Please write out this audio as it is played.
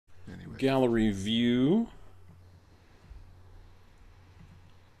gallery view.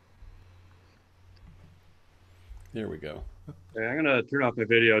 There we go. Okay, I'm gonna turn off my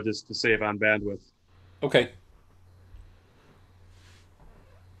video just to save on bandwidth. Okay.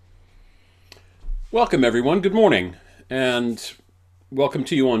 Welcome, everyone. Good morning. And welcome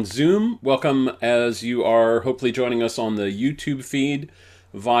to you on Zoom. Welcome as you are hopefully joining us on the YouTube feed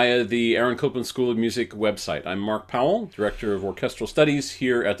via the Aaron Copland School of Music website. I'm Mark Powell, Director of Orchestral Studies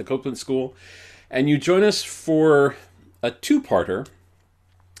here at the Copland School. And you join us for a two-parter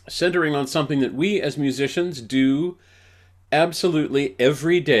centering on something that we as musicians do absolutely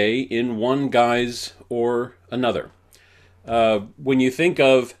every day in one guise or another. When you think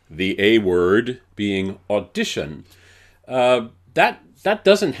of the A word being audition, that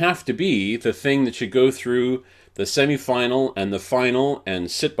doesn't have to be the thing that you go through the semifinal and the final and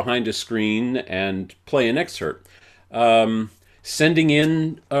sit behind a screen and play an excerpt. Sending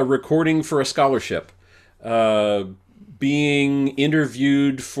in a recording for a scholarship, being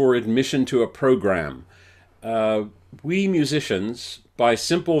interviewed for admission to a program. We musicians, by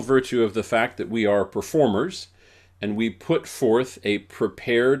simple virtue of the fact that we are performers and we put forth a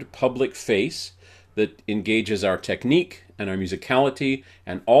prepared public face that engages our technique and our musicality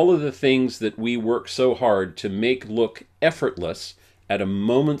and all of the things that we work so hard to make look effortless at a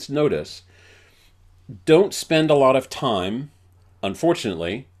moment's notice, don't spend a lot of time,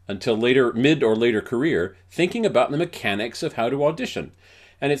 unfortunately, until later, mid or later career, thinking about the mechanics of how to audition.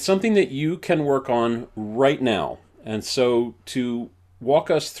 And it's something that you can work on right now. And so to walk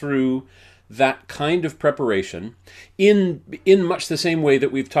us through that kind of preparation in much the same way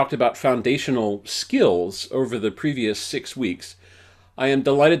that we've talked about foundational skills over the previous 6 weeks, I am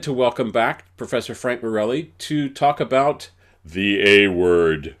delighted to welcome back Professor Frank Morelli to talk about the A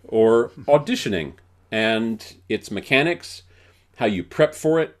word, or auditioning, and its mechanics, how you prep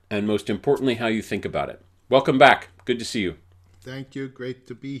for it, and most importantly, how you think about it. Welcome back. Good to see you. Thank you. Great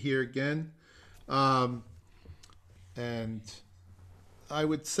to be here again. And I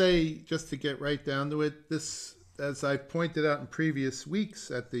would say, just to get right down to it, this, as I've pointed out in previous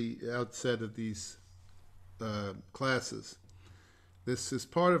weeks at the outset of these classes, this is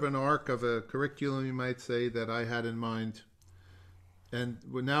part of an arc of a curriculum, you might say, that I had in mind. And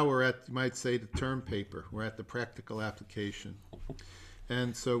now we're at, you might say, the term paper. We're at the practical application.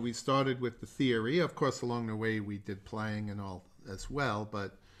 And so we started with the theory. Of course, along the way, we did playing and all as well,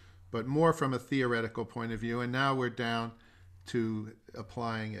 but more from a theoretical point of view. And now we're down to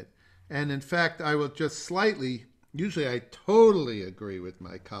applying it. And in fact, I will just slightly, usually I totally agree with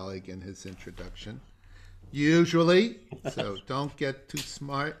my colleague in his introduction. Usually, so don't get too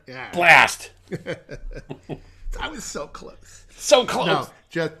smart. Yeah. Blast! I was so close. So close! No,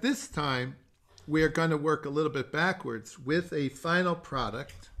 just this time, we're going to work a little bit backwards with a final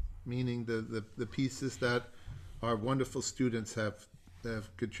product, meaning the pieces that our wonderful students have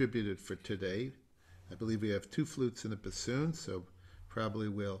contributed for today. I believe we have 2 flutes and a bassoon, so probably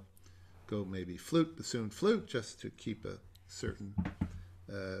we'll go maybe flute, bassoon, flute, just to keep a certain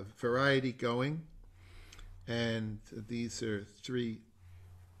variety going. And these are 3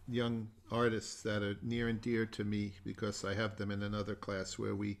 young artists that are near and dear to me because I have them in another class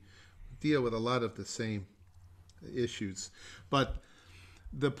where we deal with a lot of the same issues. But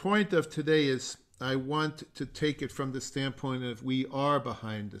the point of today is I want to take it from the standpoint of we are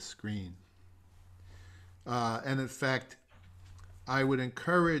behind the screen. And in fact, I would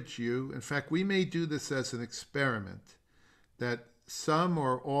encourage you, in fact, we may do this as an experiment, that some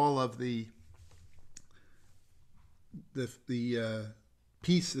or all of the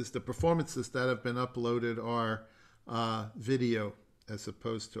pieces, the performances that have been uploaded are video as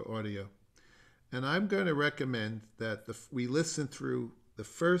opposed to audio. And I'm going to recommend that we listen through the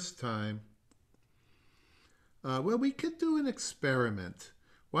first time. Well, we could do an experiment.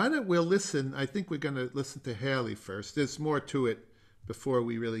 Why don't we listen? I think we're going to listen to Haley first. There's more to it before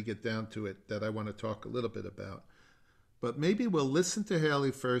we really get down to it that I want to talk a little bit about. But maybe we'll listen to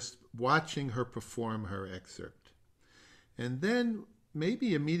Haley first, watching her perform her excerpt. And then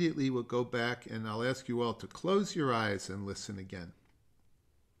maybe immediately we'll go back and I'll ask you all to close your eyes and listen again.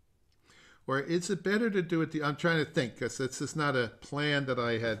 Or is it better to do it? I'm trying to think, because this is not a plan that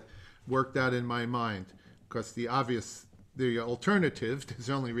I had worked out in my mind. Because the alternative, there's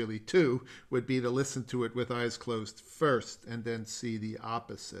only really 2, would be to listen to it with eyes closed first and then see the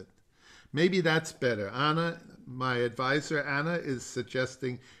opposite. Maybe that's better. Anna, my advisor, Anna, is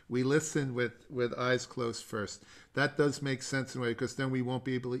suggesting we listen with eyes closed first. That does make sense in a way, because then we won't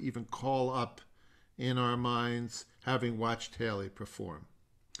be able to even call up in our minds having watched Haley perform.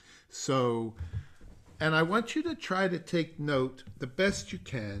 So, and I want you to try to take note the best you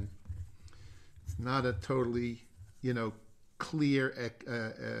can It's not a totally, clear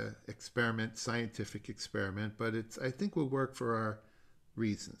experiment, scientific experiment, but I think will work for our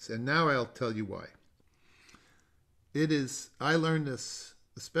reasons. And now I'll tell you why. I learned this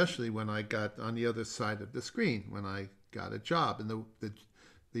especially when I got on the other side of the screen, when I got a job. And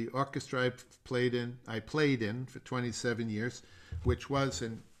the orchestra I played in for 27 years, which was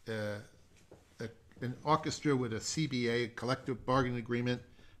an orchestra with a CBA, a collective bargaining agreement,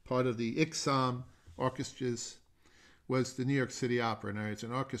 part of the ICSOM orchestras, was the New York City Opera. Now, it's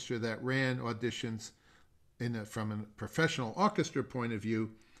an orchestra that ran auditions from a professional orchestra point of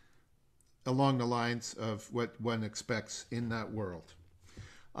view along the lines of what one expects in that world.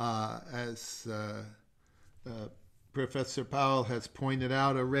 As Professor Powell has pointed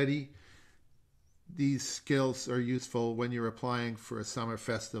out already, these skills are useful when you're applying for a summer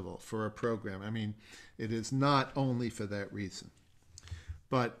festival, for a program. I mean, it is not only for that reason.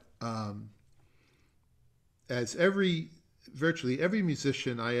 But as virtually every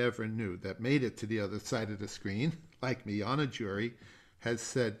musician I ever knew that made it to the other side of the screen, like me on a jury, has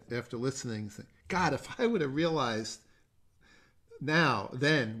said after listening, God, if I would have realized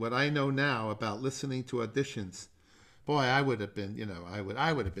then what I know now about listening to auditions, boy, I would have been,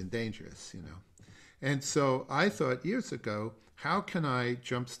 I would have been dangerous, And so I thought years ago, how can I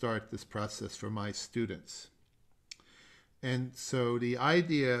jumpstart this process for my students? And so the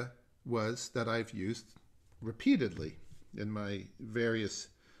idea was that I've used repeatedly in my various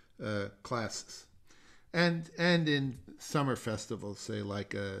classes. And in summer festivals, say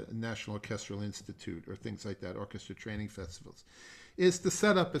like a National Orchestral Institute or things like that, orchestra training festivals, is to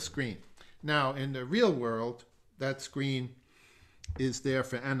set up a screen. Now, in the real world, that screen is there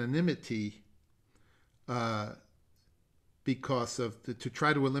for anonymity because of to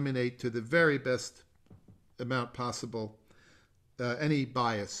try to eliminate to the very best amount possible any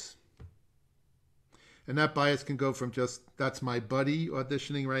bias. And that bias can go from just, that's my buddy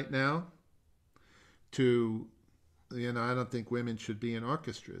auditioning right now, to, I don't think women should be in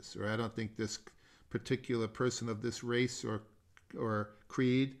orchestras, or I don't think this particular person of this race or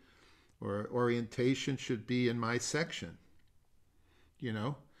creed or orientation should be in my section,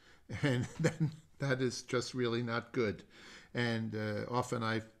 and then that is just really not good. And often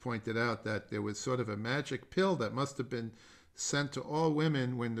I've pointed out that there was sort of a magic pill that must have been sent to all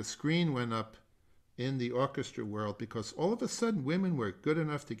women when the screen went up in the orchestra world, because all of a sudden women were good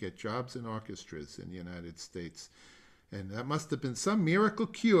enough to get jobs in orchestras in the United States. And that must have been some miracle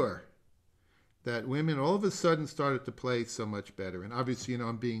cure that women all of a sudden started to play so much better. And obviously,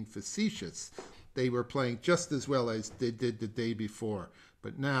 I'm being facetious. They were playing just as well as they did the day before.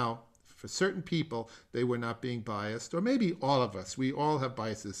 But now, for certain people, they were not being biased. Or maybe all of us. We all have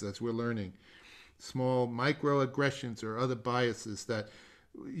biases as we're learning. Small microaggressions or other biases that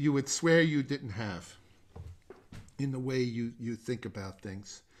you would swear you didn't have in the way you think about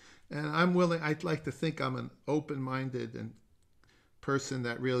things. And I'd like to think I'm an open-minded and person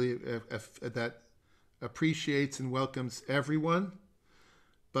that really that appreciates and welcomes everyone,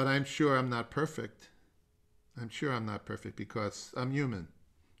 but I'm sure I'm not perfect. I'm sure I'm not perfect because I'm human.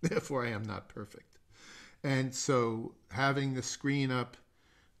 Therefore, I am not perfect. And so having the screen up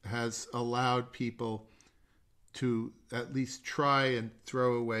has allowed people to at least try and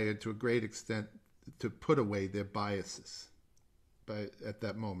throw away, and to a great extent, to put away their biases at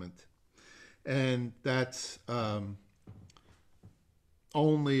that moment. And that's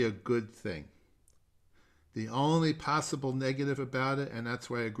only a good thing. The only possible negative about it, and that's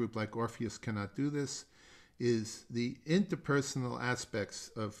why a group like Orpheus cannot do this, is the interpersonal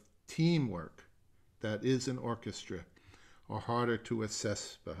aspects of teamwork that is an orchestra are harder to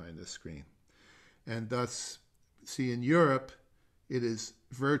assess behind the screen. And thus, see, in Europe, it is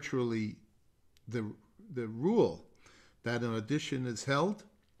virtually the rule that an audition is held,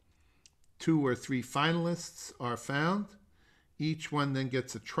 2 or 3 finalists are found, each one then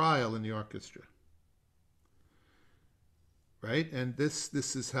gets a trial in the orchestra. Right? And this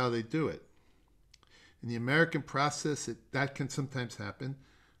is how they do it. In the American process, that can sometimes happen.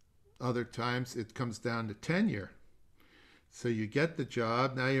 Other times, it comes down to tenure. So you get the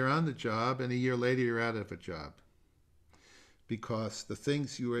job, now you're on the job, and a year later you're out of a job. Because the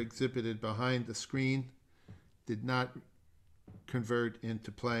things you were exhibited behind the screen did not convert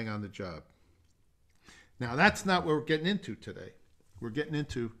into playing on the job. Now, that's not what we're getting into today. We're getting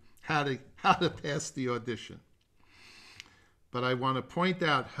into how to pass the audition. But I want to point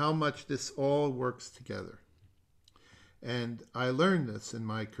out how much this all works together. And I learned this in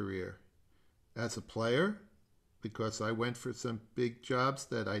my career as a player, because I went for some big jobs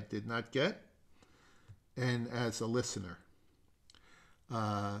that I did not get, and as a listener.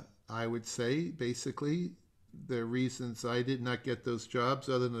 I would say basically the reasons I did not get those jobs,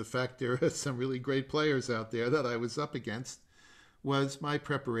 other than the fact there are some really great players out there that I was up against, was my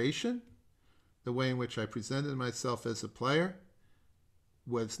preparation, the way in which I presented myself as a player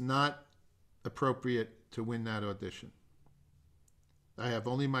was not appropriate to win that audition. I have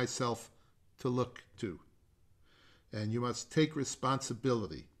only myself to look to. And you must take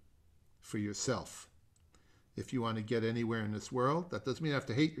responsibility for yourself. If you want to get anywhere in this world, that doesn't mean you have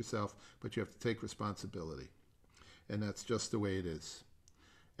to hate yourself, but you have to take responsibility. And that's just the way it is.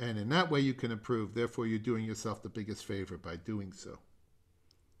 And in that way you can improve. Therefore, you're doing yourself the biggest favor by doing so.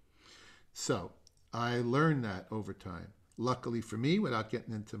 So, I learned that over time. Luckily for me, without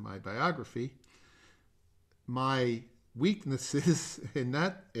getting into my biography, my weaknesses in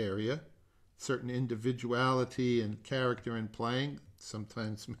that area, certain individuality and character in playing,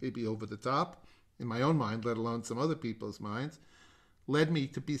 sometimes maybe over the top, in my own mind, let alone some other people's minds, led me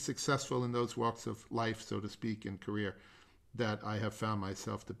to be successful in those walks of life, so to speak, in career, that I have found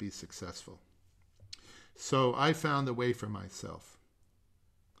myself to be successful. So I found a way for myself.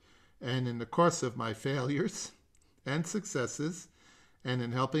 And in the course of my failures and successes, and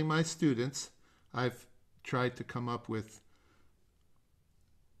in helping my students, I've tried to come up with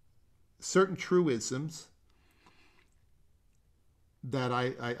certain truisms that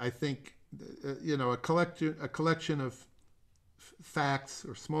I think, a collection of facts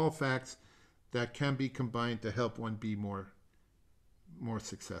or small facts that can be combined to help one be more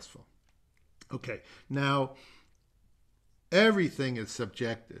successful. Okay, now everything is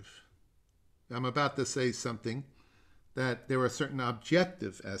subjective. I'm about to say something that there are certain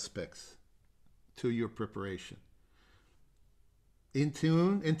objective aspects to your preparation. In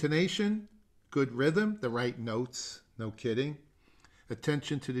tune, intonation, good rhythm, the right notes, no kidding,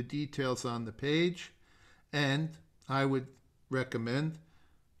 attention to the details on the page, and I would recommend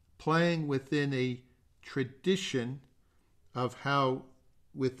playing within a tradition of how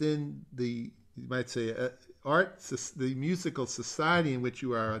within the, you might say, the musical society in which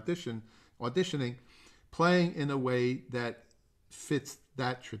you are auditioning, playing in a way that fits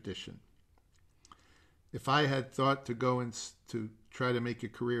that tradition. If I had thought to go and to try to make a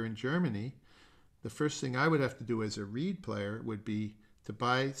career in Germany, the first thing I would have to do as a reed player would be to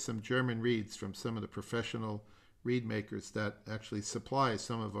buy some German reeds from some of the professional reed makers that actually supply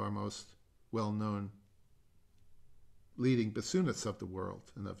some of our most well-known leading bassoonists of the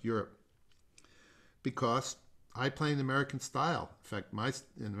world and of Europe. Because I play in American style. In fact,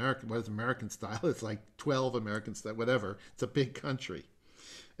 what is American style? It's like 12 American style, whatever. It's a big country.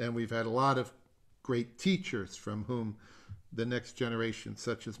 And we've had a lot of great teachers from whom the next generation,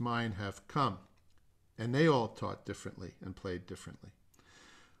 such as mine, have come. And they all taught differently and played differently.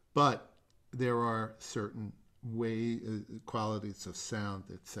 But there are certain qualities of sound,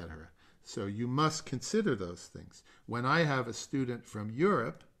 etc. So you must consider those things. When I have a student from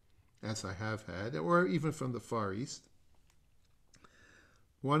Europe, as I have had, or even from the Far East,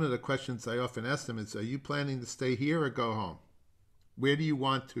 one of the questions I often ask them is, are you planning to stay here or go home? Where do you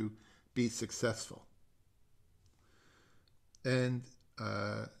want to be successful? And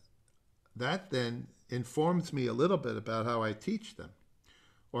that then informs me a little bit about how I teach them,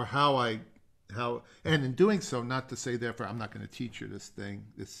 or and in doing so, not to say, therefore, I'm not going to teach you this thing,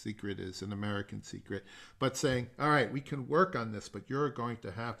 this secret is an American secret, but saying, all right, we can work on this, but you're going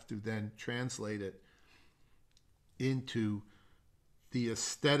to have to then translate it into the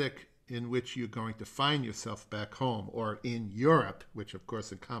aesthetic in which you're going to find yourself back home, or in Europe, which of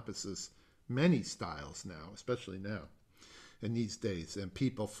course encompasses many styles now, especially now, in these days, and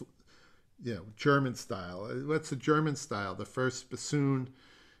people, German style. What's the German style? The first bassoon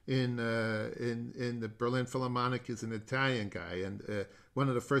in the Berlin Philharmonic is an Italian guy, and one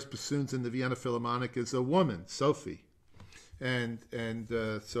of the first bassoons in the Vienna Philharmonic is a woman, Sophie, and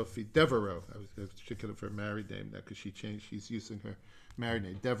Sophie Devereaux. I was thinking of her married name now because she's using her married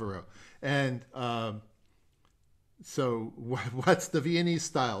name, Devereaux. And so what's the Viennese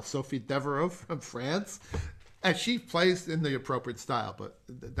style? Sophie Devereaux from France. And she plays in the appropriate style, but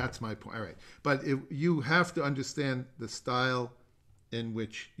that's my point. All right. But you have to understand the style in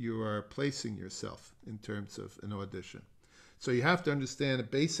which you are placing yourself in terms of an audition. So you have to understand a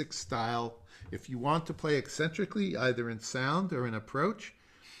basic style. If you want to play eccentrically, either in sound or in approach,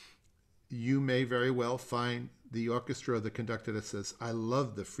 you may very well find the orchestra or the conductor that says, I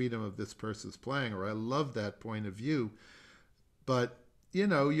love the freedom of this person's playing, or I love that point of view. But,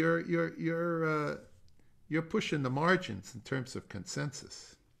 you're pushing the margins in terms of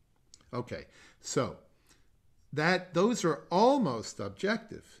consensus. Okay, so those are almost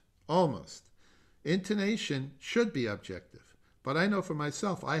objective, almost. Intonation should be objective, But I know for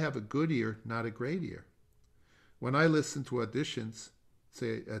myself, I have a good ear, not a great ear. When I listen to auditions,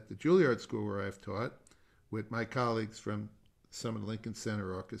 say at the Juilliard School where I've taught, with my colleagues from some of the Lincoln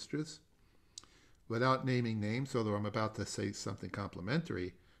Center orchestras, without naming names, although I'm about to say something complimentary,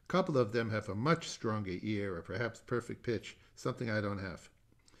 a couple of them have a much stronger ear, or perhaps perfect pitch, something I don't have.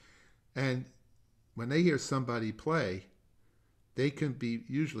 And when they hear somebody play, they can be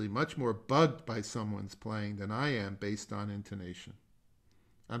usually much more bugged by someone's playing than I am based on intonation.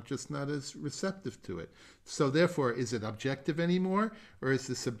 I'm just not as receptive to it. So therefore, is it objective anymore? Or is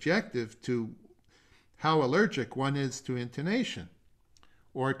it subjective to how allergic one is to intonation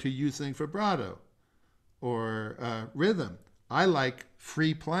or to using vibrato or rhythm? I like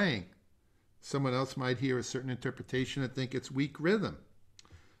free playing. Someone else might hear a certain interpretation and think it's weak rhythm.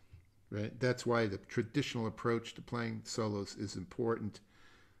 Right? That's why the traditional approach to playing solos is important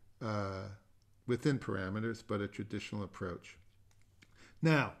within parameters, but a traditional approach.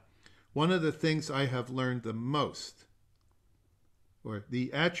 Now, one of the things I have learned the most, or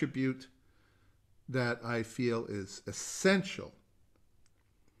the attribute that I feel is essential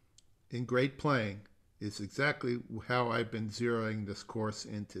in great playing, is exactly how I've been zeroing this course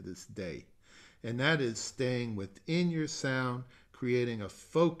into this day. And that is staying within your sound, creating a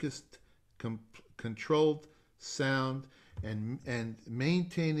focused, controlled sound, and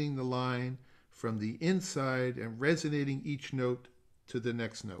maintaining the line from the inside and resonating each note to the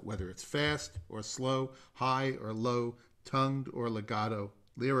next note, whether it's fast or slow, high or low, tongued or legato,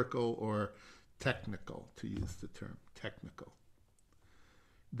 lyrical or technical, to use the term technical.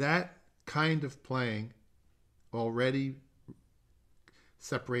 That kind of playing already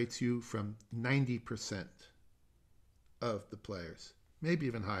separates you from 90% of the players, maybe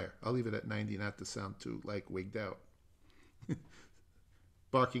even higher. I'll leave it at 90, not to sound too like wigged out.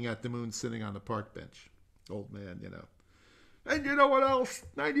 Barking at the moon sitting on the park bench. Old man, you know. And you know what else?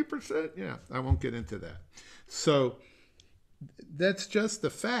 90%? Yeah, I won't get into that. So that's just the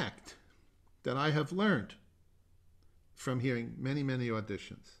fact that I have learned from hearing many, many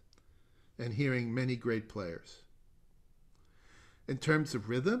auditions and hearing many great players. In terms of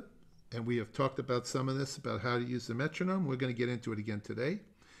rhythm, and we have talked about some of this, about how to use the metronome, we're going to get into it again today.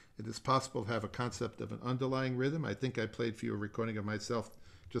 It is possible to have a concept of an underlying rhythm. I think I played for you a recording of myself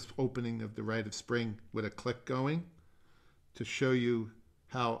just opening of the Rite of Spring with a click going, to show you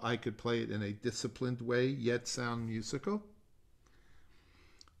how I could play it in a disciplined way, yet sound musical.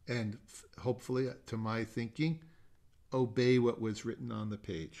 And hopefully, to my thinking, obey what was written on the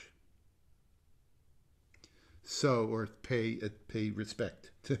page. So, or pay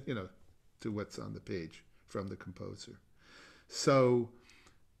respect to, to what's on the page from the composer. So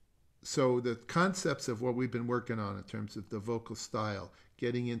the concepts of what we've been working on in terms of the vocal style,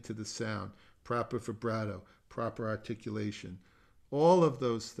 getting into the sound, proper vibrato, proper articulation, all of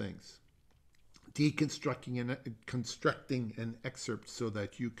those things, deconstructing and constructing an excerpt so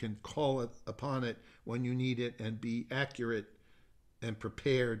that you can call upon it when you need it and be accurate and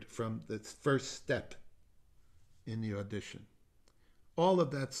prepared from the first step in the audition. All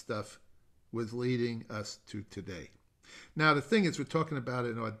of that stuff was leading us to today. Now, the thing is, we're talking about it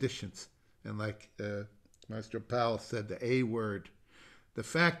in auditions, and like Maestro Powell said, the A word. The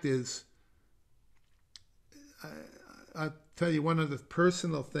fact is, I'll tell you one other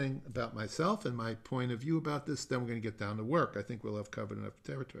personal thing about myself and my point of view about this, then we're going to get down to work. I think we'll have covered enough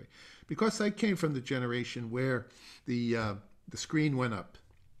territory. Because I came from the generation where the screen went up.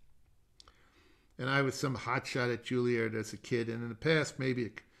 And I was some hotshot at Juilliard as a kid, and in the past, maybe,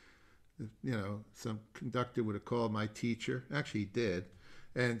 some conductor would have called my teacher, actually he did,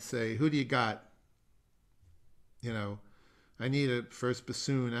 and say, "Who do you got? I need a first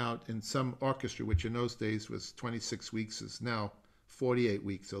bassoon out in some orchestra," which in those days was 26 weeks, is now 48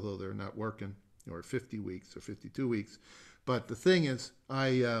 weeks, although they're not working, or 50 weeks or 52 weeks. But the thing is,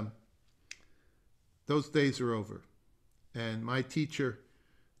 those days are over. And my teacher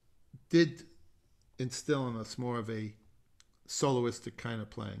did instill in us more of a soloistic kind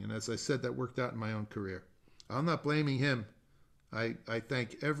of playing. And as I said, that worked out in my own career. I'm not blaming him. I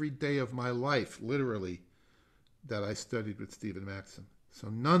thank every day of my life, literally, that I studied with Stephen Maxim. So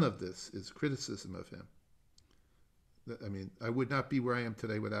none of this is criticism of him. I mean, I would not be where I am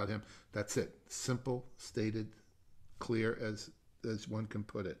today without him. That's it. Simple, stated, clear as one can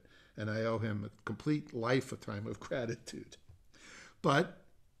put it. And I owe him a complete lifetime of gratitude.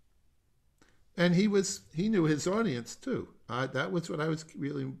 And he knew his audience too. That was what I was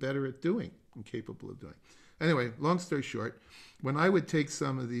really better at doing and capable of doing. Anyway, long story short, when I would take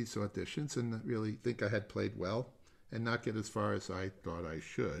some of these auditions and really think I had played well and not get as far as I thought I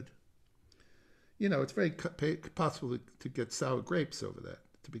should, it's very possible to get sour grapes over that,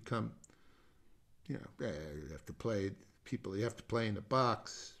 to become, you have to play people, you have to play in the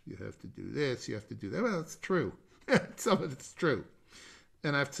box, you have to do this, you have to do that. Well, it's true. Some of it's true.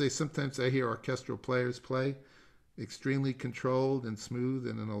 And I have to say, sometimes I hear orchestral players play extremely controlled and smooth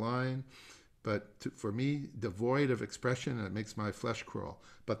and in a line. But for me, devoid of expression, and it makes my flesh crawl.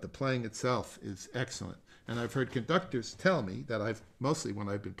 But the playing itself is excellent. And I've heard conductors tell me that mostly when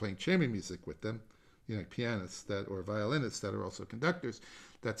I've been playing chamber music with them, pianists or violinists that are also conductors,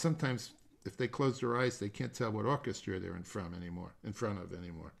 that sometimes if they close their eyes, they can't tell what orchestra they're in front of anymore.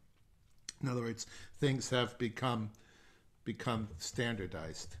 In other words, things have become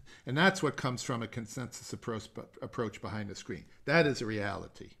standardized. And that's what comes from a consensus approach behind the screen. That is a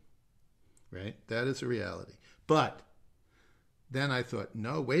reality. Right? That is a reality. But then I thought,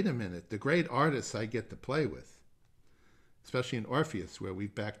 no, wait a minute. The great artists I get to play with, especially in Orpheus, where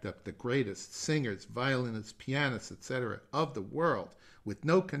we've backed up the greatest singers, violinists, pianists, etc., of the world, with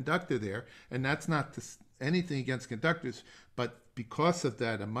no conductor there. And that's not anything against conductors, but because of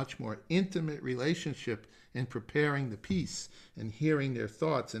that, a much more intimate relationship in preparing the piece and hearing their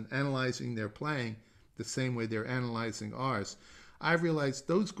thoughts and analyzing their playing the same way they're analyzing ours. I realized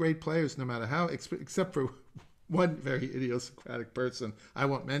those great players, no matter how, except for one very idiosyncratic person I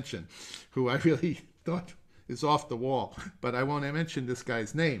won't mention, who I really thought is off the wall, but I won't mention this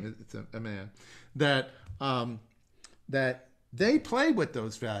guy's name. It's a man that they play with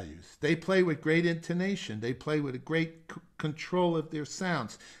those values. They play with great intonation. They play with a great control of their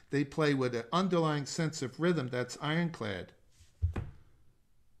sounds. They play with an underlying sense of rhythm that's ironclad.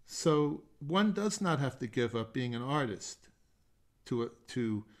 So one does not have to give up being an artist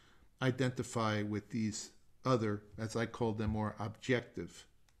to identify with these other, as I call them, more objective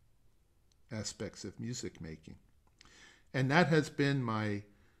aspects of music making. And that has been my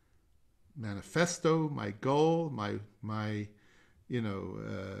manifesto, my goal, my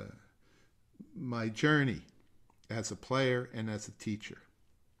journey as a player and as a teacher.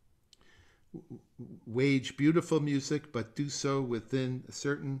 Wage beautiful music, but do so within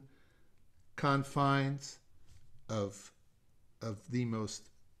certain confines of the most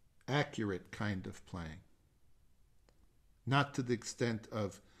accurate kind of playing. Not to the extent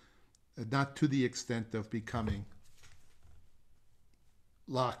of becoming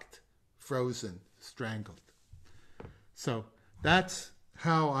locked, frozen, strangled. So that's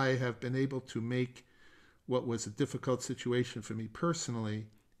how I have been able to make what was a difficult situation for me personally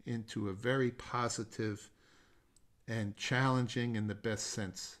into a very positive and challenging, in the best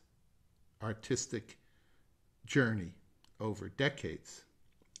sense, artistic journey over decades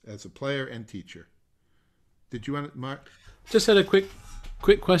as a player and teacher. Did you want to, Mark? Just had a quick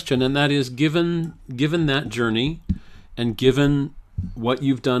question, and that is, given that journey, and given what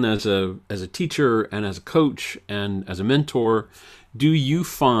you've done as a teacher and as a coach and as a mentor, do you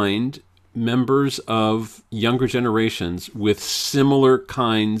find members of younger generations with similar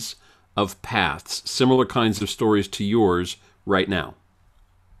kinds of paths, similar kinds of stories to yours right now?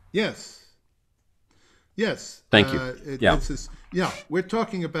 Yes. Thank you. We're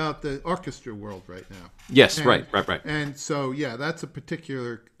talking about the orchestra world right now. Yes, and, right. And so, that's a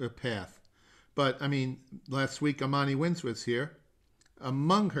particular path. But, I mean, last week Amani Wins was here.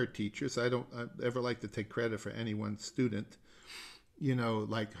 Among her teachers, I don't ever like to take credit for any one student,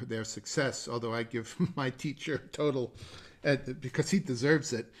 like their success, although I give my teacher total, because he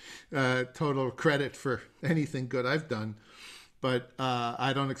deserves it, total credit for anything good I've done. But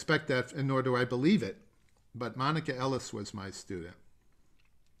I don't expect that, and nor do I believe it. But Monica Ellis was my student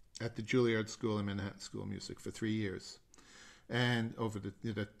at the Juilliard School in Manhattan School of Music for 3 years. And over the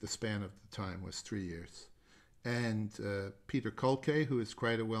span of the time was 3 years. And Peter Kolke, who is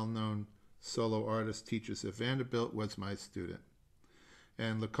quite a well-known solo artist, teaches at Vanderbilt, was my student.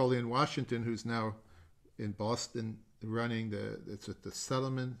 And Lacolian Washington, who's now in Boston running it's at the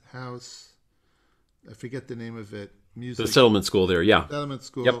Settlement House. I forget the name of it. Music. The Settlement School there, yeah. Settlement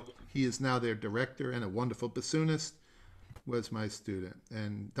School. Yep. He is now their director and a wonderful bassoonist, was my student.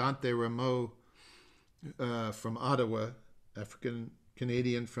 And Dante Rameau from Ottawa,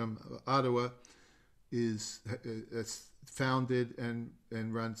 African-Canadian from Ottawa, is founded and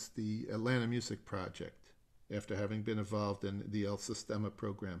runs the Atlanta Music Project after having been involved in the El Sistema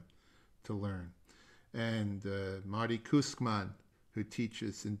program to learn. And Marty Kuskman, who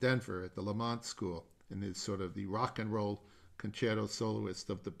teaches in Denver at the Lamont School and is sort of the rock and roll concerto soloist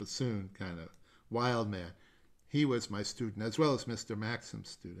of the bassoon, kind of wild man. He was my student, as well as Mr. Maxim's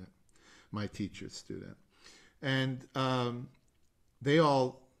student, my teacher's student. And they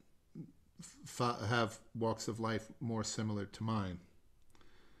all have walks of life more similar to mine.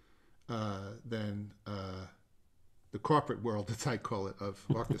 than the corporate world, as I call it, of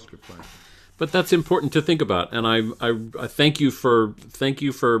orchestra playing. But that's important to think about, and I thank you for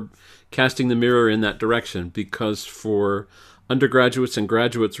casting the mirror in that direction, because for undergraduates and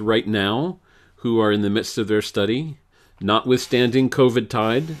graduates right now who are in the midst of their study, notwithstanding COVID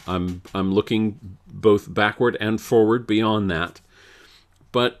tide, I'm looking both backward and forward beyond that.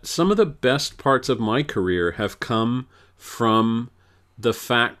 But some of the best parts of my career have come from the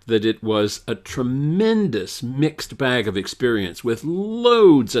fact that it was a tremendous mixed bag of experience with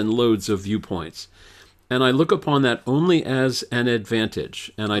loads and loads of viewpoints. And I look upon that only as an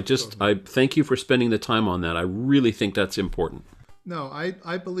advantage. And I thank you for spending the time on that. I really think that's important. No,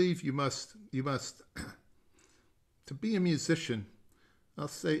 I believe you must, to be a musician. I'll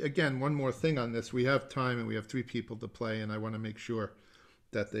say again, one more thing on this. We have time and we have 3 people to play, and I want to make sure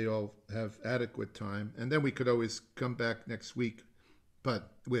that they all have adequate time. And then we could always come back next week,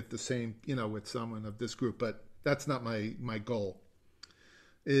 but with the same, with someone of this group. But that's not my goal.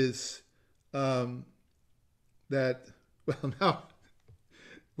 Is that, well, now,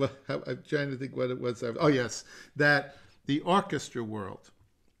 well, I'm trying to think what it was. Oh, yes, that the orchestra world,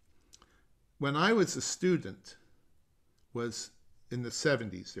 when I was a student, was in the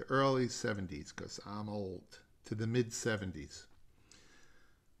 70s, the early 70s, because I'm old, to the mid 70s.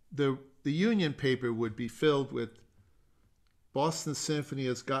 The union paper would be filled with Boston Symphony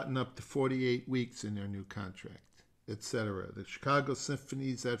has gotten up to 48 weeks in their new contract, etc. The Chicago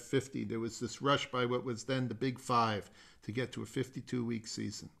Symphony's at 50. There was this rush by what was then the Big Five to get to a 52-week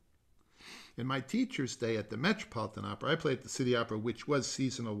season. In my teacher's day at the Metropolitan Opera, I played at the City Opera, which was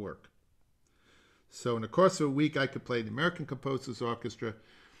seasonal work. So in the course of a week, I could play the American Composers Orchestra,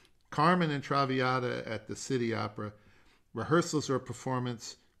 Carmen and Traviata at the City Opera, rehearsals or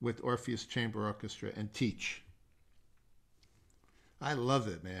performance with Orpheus Chamber Orchestra, and teach. I love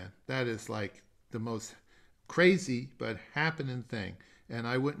it, man. That is like the most crazy but happening thing. And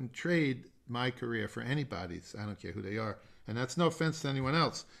I wouldn't trade my career for anybody's. I don't care who they are. And that's no offense to anyone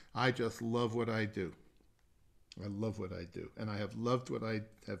else. I just love what I do. I love what I do. And I have loved what I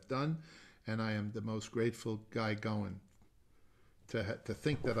have done. And I am the most grateful guy going to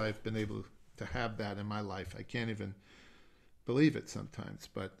think that I've been able to have that in my life. I can't even believe it sometimes,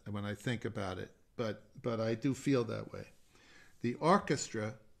 but when I think about it. But I do feel that way. The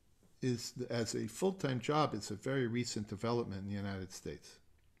orchestra is, as a full-time job, is a very recent development in the United States.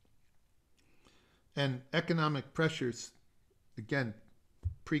 And economic pressures, again,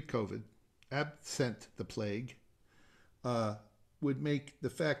 pre-COVID, absent the plague, would make the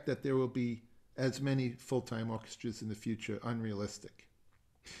fact that there will be as many full-time orchestras in the future unrealistic.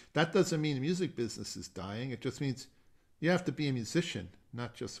 That doesn't mean the music business is dying. It just means you have to be a musician,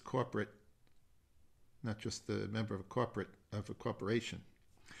 not just a member of a corporation.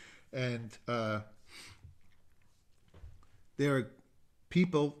 And there are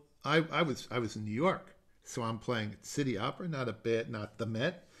people. I was in New York, so I'm playing at City Opera, not the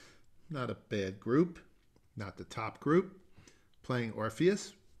Met, not a bad group, not the top group. Playing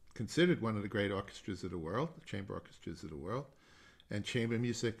Orpheus, considered one of the great orchestras of the world, the chamber orchestras of the world, and chamber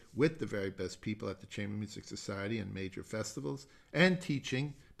music with the very best people at the Chamber Music Society and major festivals, and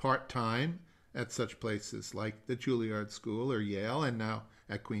teaching part-time at such places like the Juilliard School or Yale, and now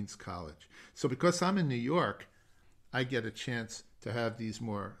at Queens College. So because I'm in New York, I get a chance to have these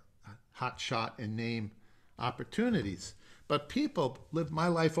more hot shot and name opportunities. But people live my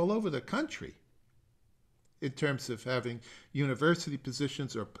life all over the country in terms of having university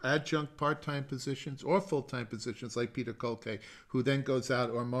positions or adjunct part-time positions or full-time positions like Peter Kolke, who then goes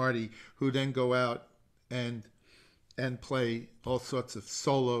out, or Marty, who then go out and play all sorts of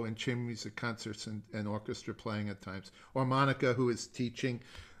solo and chamber music concerts and orchestra playing at times. Or Monica, who is teaching.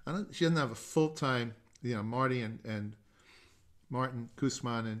 She doesn't have a full-time, Marty and Martin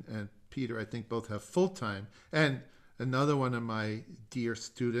Kusman and Peter, I think, both have full-time. And another one of my dear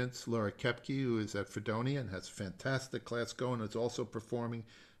students, Laura Kepke, who is at Fredonia and has a fantastic class going, is also performing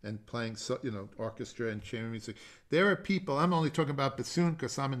and playing, orchestra and chamber music. There are people, I'm only talking about bassoon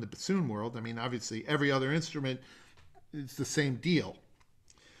because I'm in the bassoon world. I mean, obviously, every other instrument is the same deal.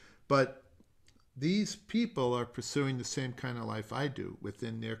 But these people are pursuing the same kind of life I do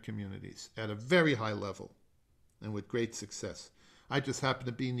within their communities at a very high level and with great success. I just happen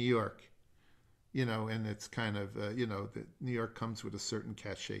to be in New York. And it's kind of, that New York comes with a certain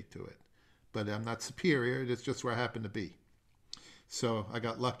cachet to it. But I'm not superior. It's just where I happen to be. So I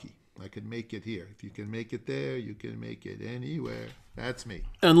got lucky. I could make it here. If you can make it there, you can make it anywhere. That's me.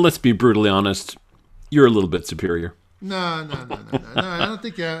 And let's be brutally honest, you're a little bit superior. No, no, no, no, no, no. I don't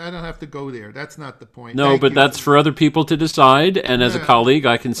think I don't have to go there. That's not the point. No, Thank but you that's for other people to decide, and as a Yeah. colleague,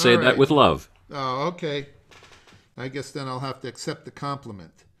 I can say All that right. with love. Oh, okay. I guess then I'll have to accept the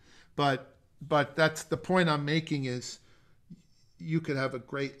compliment. But that's the point I'm making is you could have a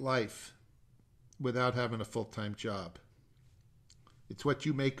great life without having a full-time job. It's what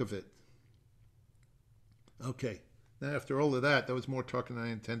you make of it. Okay. Now, after all of that, that was more talking than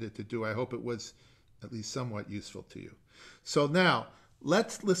I intended to do. I hope it was at least somewhat useful to you. So now,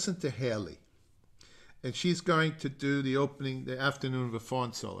 let's listen to Haley. And she's going to do the afternoon of a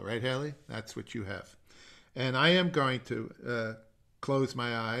fawn solo, right, Haley? That's what you have. And I am going to close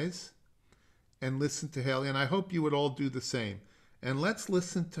my eyes and listen to Haley. And I hope you would all do the same. And let's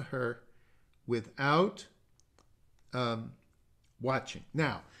listen to her without watching.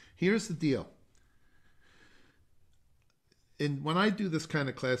 Now, here's the deal. And when I do this kind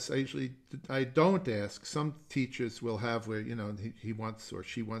of class, I don't ask. Some teachers will have where he wants or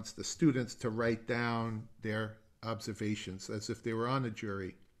she wants the students to write down their observations as if they were on a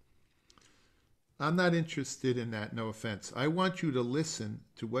jury. I'm not interested in that. No offense. I want you to listen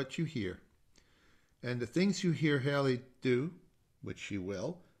to what you hear, and the things you hear Haley do, which she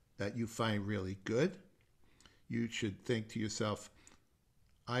will, that you find really good. You should think to yourself,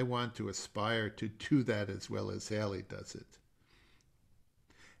 I want to aspire to do that as well as Haley does it.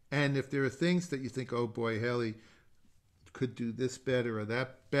 And if there are things that you think, oh boy, Haley could do this better or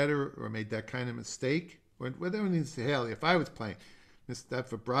that better or made that kind of mistake, or whatever it means to Haley, if I was playing, that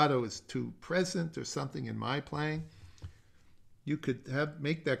vibrato is too present or something in my playing, you could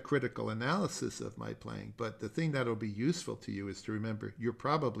make that critical analysis of my playing. But the thing that will be useful to you is to remember you're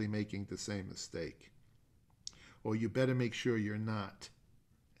probably making the same mistake. Or you better make sure you're not.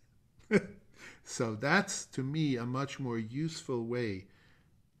 So that's, to me, a much more useful way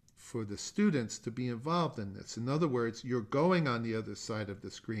for the students to be involved in this. In other words, you're going on the other side of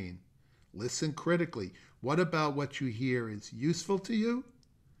the screen. Listen critically. What about what you hear is useful to you?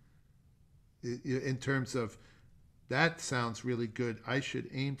 In terms of, that sounds really good. I should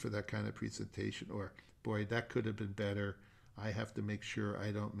aim for that kind of presentation. Or, boy, that could have been better. I have to make sure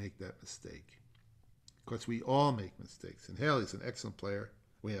I don't make that mistake. Because we all make mistakes. And Haley's an excellent player.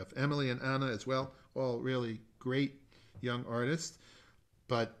 We have Emily and Anna as well, all really great young artists.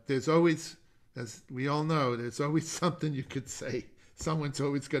 But there's always, as we all know, there's always something you could say. Someone's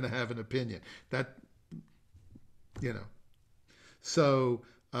always going to have an opinion. So,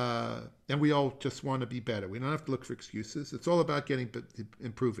 and we all just want to be better. We don't have to look for excuses. It's all about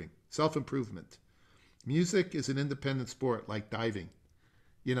improving, self-improvement. Music is an independent sport, like diving.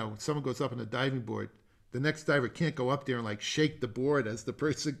 When someone goes up on a diving board, the next diver can't go up there and shake the board as the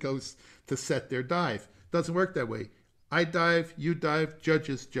person goes to set their dive. It doesn't work that way. I dive, you dive,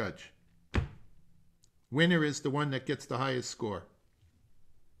 judges judge. Winner is the one that gets the highest score.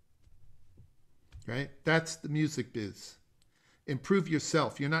 Right? That's the music biz. Improve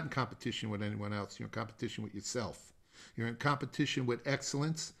yourself. You're not in competition with anyone else. You're in competition with yourself. You're in competition with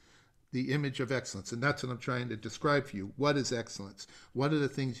excellence, the image of excellence. And that's what I'm trying to describe for you. What is excellence? What are the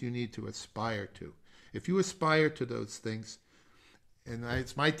things you need to aspire to? If you aspire to those things, and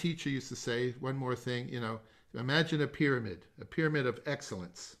as my teacher used to say, one more thing, imagine a pyramid of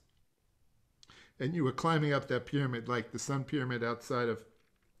excellence. And you were climbing up that pyramid like the Sun Pyramid outside of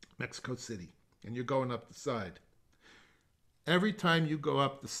Mexico City. And you're going up the side. Every time you go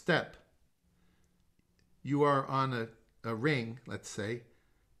up the step, you are on a ring, let's say,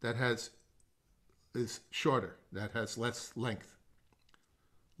 that is shorter, that has less length,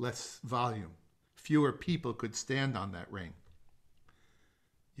 less volume. Fewer people could stand on that ring.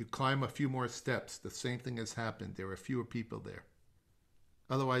 You climb a few more steps, the same thing has happened. There are fewer people there.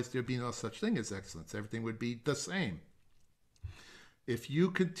 Otherwise, there'd be no such thing as excellence. Everything would be the same. If you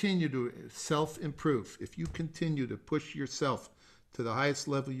continue to self-improve, if you continue to push yourself to the highest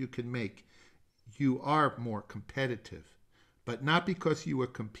level you can make, you are more competitive. But not because you are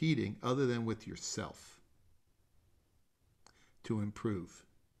competing other than with yourself. To improve.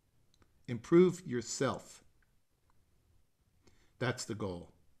 Improve yourself. That's the goal.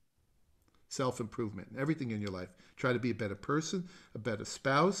 Self-improvement in everything in your life. Try to be a better person, a better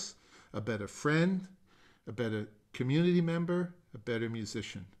spouse, a better friend, a better community member, a better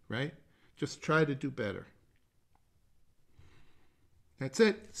musician, right? Just try to do better. That's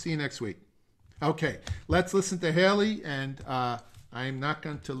it. See you next week. Okay, let's listen to Haley, and I'm not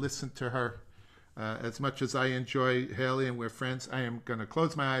going to listen to her as much as I enjoy Haley and we're friends. I am going to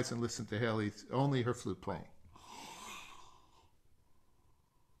close my eyes and listen to Haley, only her flute playing.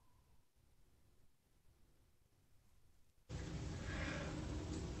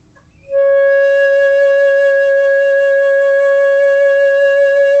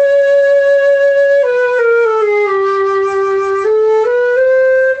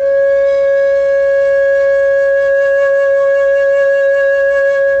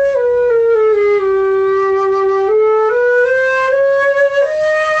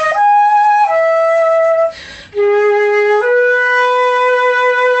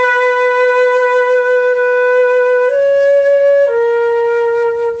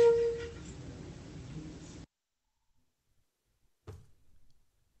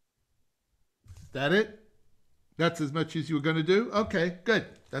 That it? That's as much as you were going to do? Okay, good.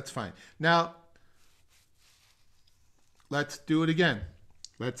 That's fine. Now, let's do it again.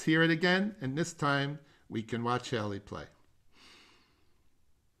 Let's hear it again, and this time we can watch Haley play.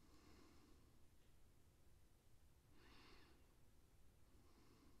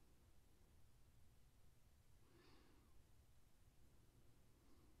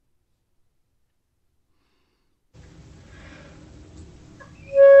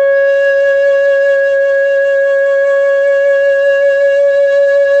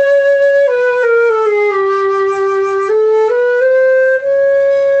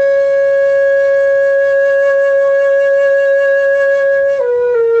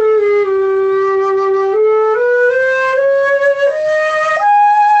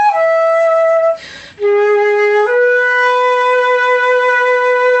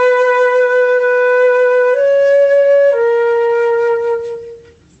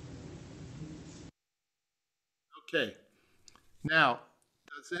 Okay. Now,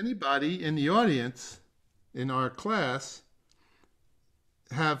 does anybody in the audience in our class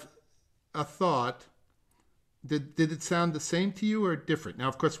have a thought? Did it sound the same to you or different? Now,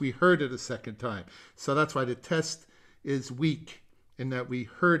 of course, we heard it a second time. So that's why the test is weak in that we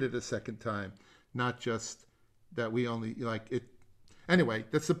heard it a second time, not just that we only like it. Anyway,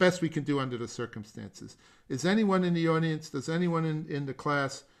 that's the best we can do under the circumstances. Is anyone in the audience, does anyone in the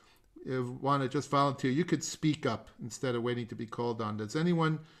class want to just volunteer? You could speak up instead of waiting to be called on. Did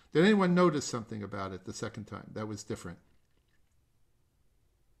anyone notice something about it the second time that was different?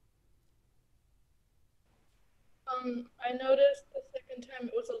 I noticed the second time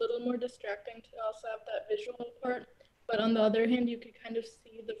it was a little more distracting to also have that visual part, but on the other hand, you could kind of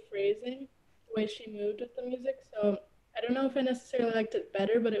see the phrasing, the way she moved with the music. So I don't know if I necessarily liked it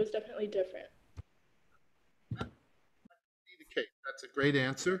better, but it was definitely different. Okay, that's a great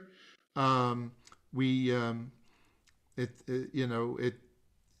answer. We you know it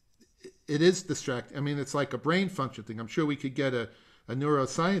is distracting. I mean, it's like a brain function thing. I'm sure we could get a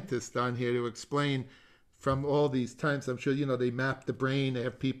neuroscientist on here to explain from all these times. I'm sure they map the brain. They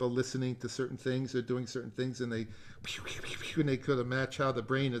have people listening to certain things or doing certain things, and they could match how the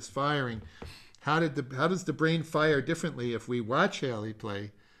brain is firing. How does the brain fire differently if we watch Haley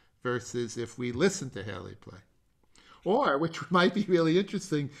play versus if we listen to Haley play? Or, which might be really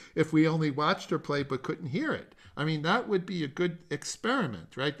interesting, if we only watched her play but couldn't hear it. I mean, that would be a good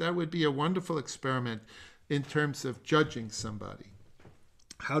experiment, right? That would be a wonderful experiment in terms of judging somebody.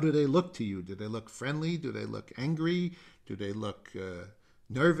 How do they look to you? Do they look friendly? Do they look angry? Do they look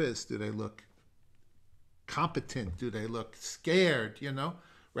nervous? Do they look competent? Do they look scared?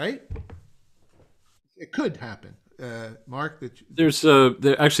 Right? It could happen. Mark, There's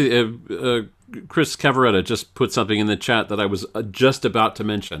actually Chris Cavaretta just put something in the chat that I was just about to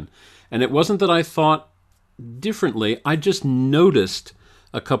mention, and it wasn't that I thought differently. I just noticed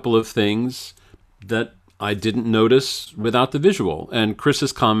a couple of things that I didn't notice without the visual. And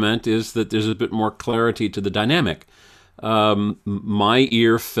Chris's comment is that there's a bit more clarity to the dynamic. My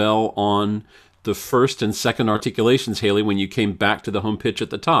ear fell on the first and second articulations, Haley, when you came back to the home pitch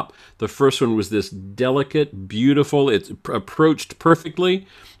at the top. The first one was this delicate, beautiful, it approached perfectly.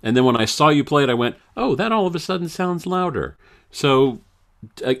 And then when I saw you play it, I went, oh, that all of a sudden sounds louder. So,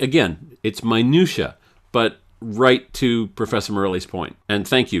 again, it's minutia, but right to Professor Morelli's point. And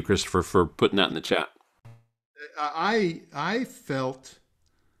thank you, Christopher, for putting that in the chat. I felt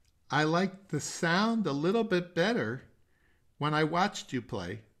I liked the sound a little bit better when I watched you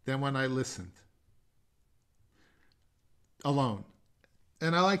play than when I listened alone.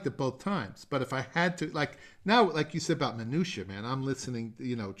 And I liked it both times. But if I had to, like you said about minutia, man, I'm listening,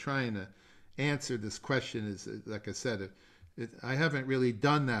 trying to answer this question is, like I said, I haven't really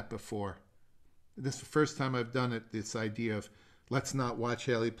done that before. This is the first time I've done it, this idea of let's not watch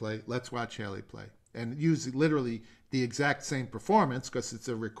Haley play, let's watch Haley play. And use literally the exact same performance because it's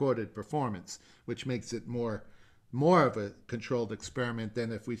a recorded performance, which makes it more of a controlled experiment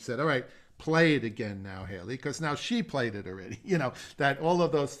than if we said, all right, play it again now, Haley, because now she played it already. That all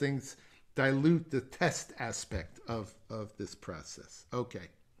of those things dilute the test aspect of this process. Okay.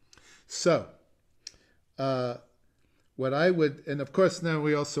 So what I would, and of course now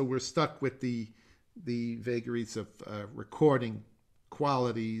we're stuck with the vagaries of recording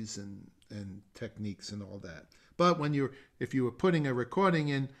qualities and techniques and all that. But if you were putting a recording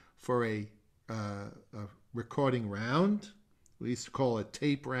in for a recording round, we used to call it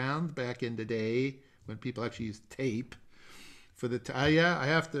tape round back in the day when people actually used tape for the I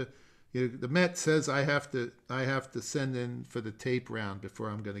have to. The Met says I have to send in for the tape round before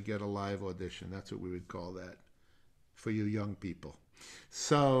I'm going to get a live audition. That's what we would call that for you young people.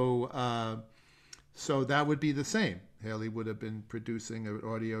 So So that would be the same. Haley would have been producing an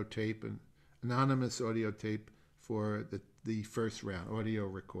audio tape, an anonymous audio tape for the first round, audio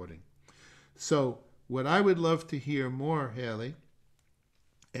recording. So what I would love to hear more, Haley,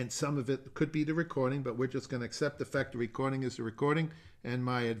 and some of it could be the recording, but we're just going to accept the fact the recording is the recording, and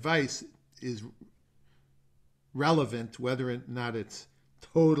my advice is relevant, whether or not it's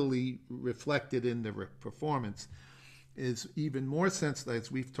totally reflected in the performance, is even more sensitive,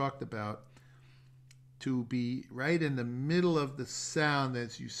 as we've talked about, to be right in the middle of the sound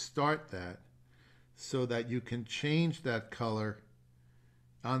as you start that, so that you can change that color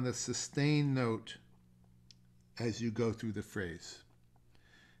on the sustained note as you go through the phrase.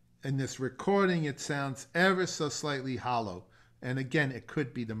 In this recording, it sounds ever so slightly hollow. And again, it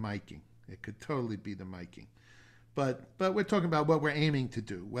could be the miking. It could totally be the miking. But we're talking about what we're aiming to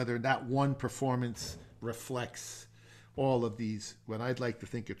do, whether that one performance reflects all of these, what I'd like to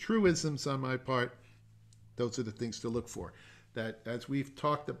think are truisms on my part. Those are the things to look for. That, as we've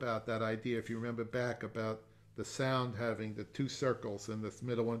talked about that idea, if you remember back about the sound having the two circles and this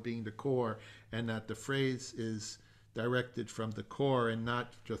middle one being the core, and that the phrase is directed from the core and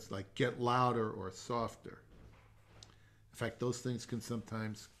not just like get louder or softer. In fact, those things can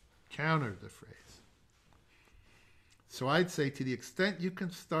sometimes counter the phrase. So I'd say, to the extent you can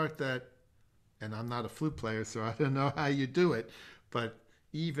start that, and I'm not a flute player, so I don't know how you do it, but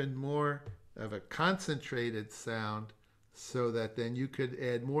even more of a concentrated sound, so that then you could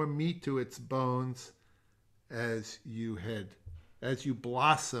add more meat to its bones as you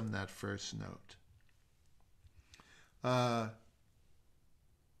blossom that first note.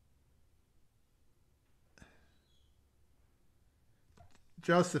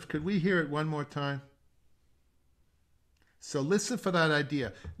 Joseph, could we hear it one more time? So listen for that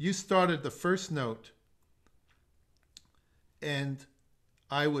idea. You started the first note, and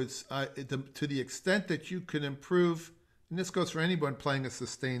to the extent that you can improve, and this goes for anyone playing a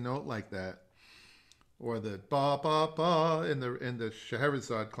sustained note like that, or the ba ba ba in the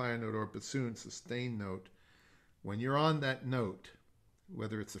Scheherazade clarinet or bassoon sustained note. When you're on that note,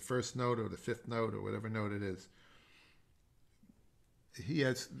 whether it's the first note or the fifth note or whatever note it is,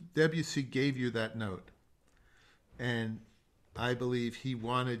 Debussy gave you that note, and I believe he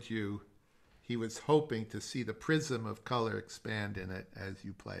was hoping to see the prism of color expand in it as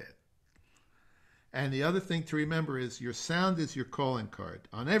you play it. And the other thing to remember is your sound is your calling card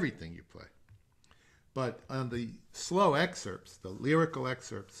on everything you play. But on the slow excerpts, the lyrical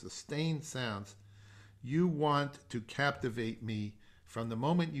excerpts, sustained sounds, you want to captivate me from the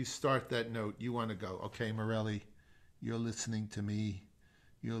moment you start that note. You want to go, okay, Morelli, you're listening to me.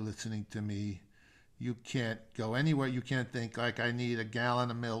 You're listening to me. You can't go anywhere. You can't think like I need a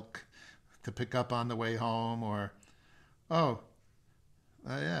gallon of milk to pick up on the way home, or,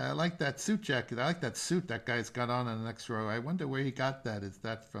 yeah, I like that suit jacket. I like that suit that guy's got on in the next row. I wonder where he got that. Is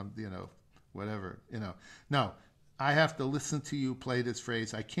that from, whatever, No, I have to listen to you play this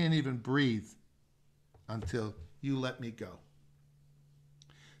phrase. I can't even breathe until you let me go.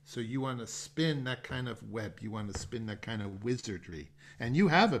 So you want to spin that kind of web. You want to spin that kind of wizardry. And you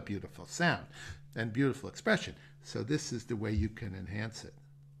have a beautiful sound and beautiful expression. So this is the way you can enhance it.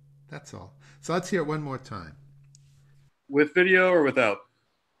 That's all. So let's hear it one more time. With video or without?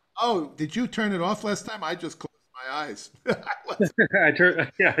 Oh, did you turn it off last time? I just closed my eyes. I turned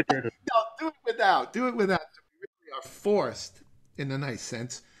it. No, do it without. Do it without. So we really are forced, in a nice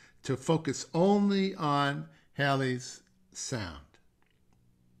sense, to focus only on Haley's sound.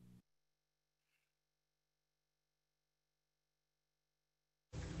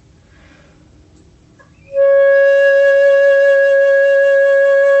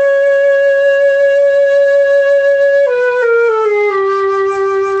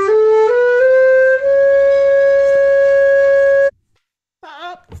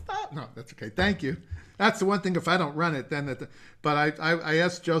 Stop. No, that's okay. Thank you. That's the one thing. If I don't run it, then but I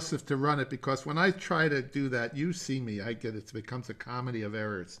asked Joseph to run it, because when I try to do that, you see me. I get it becomes a comedy of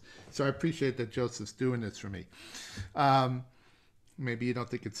errors. So I appreciate that Joseph's doing this for me. Maybe you don't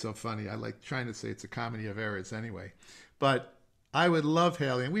think it's so funny. I like trying to say it's a comedy of errors anyway. But I would love,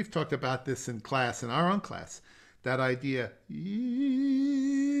 Haley, and we've talked about this in class, in our own class, that idea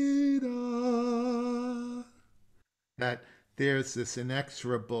that there's this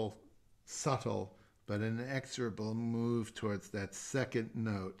inexorable, subtle, but inexorable move towards that second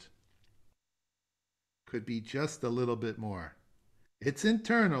note. Could be just a little bit more. It's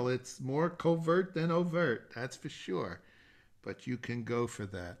internal. It's more covert than overt. That's for sure. But you can go for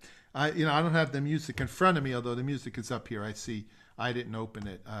that. I don't have the music in front of me, although the music is up here. I see I didn't open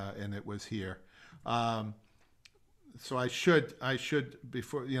it, and it was here. so I should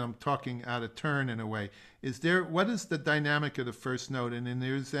before I'm talking out of turn in a way. What is the dynamic of the first note, and then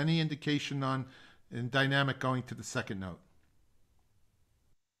there's any indication on in dynamic going to the second note?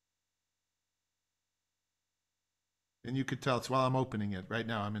 And you could tell it's while I'm opening it right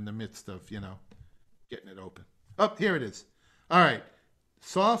now. I'm in the midst of getting it open. Oh, here it is. All right,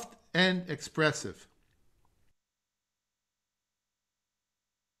 soft and expressive.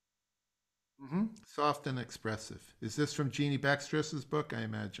 Soft and expressive. Is this from Jeannie Backstress's book? I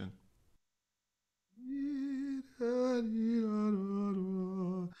imagine.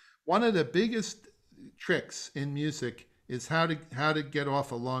 One of the biggest tricks in music is how to get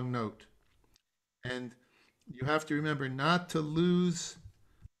off a long note, and you have to remember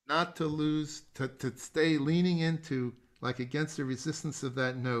to stay leaning into like against the resistance of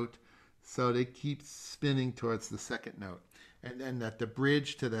that note, so they keep spinning towards the second note, and then that the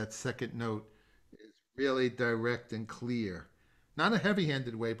bridge to that second note is really direct and clear, not a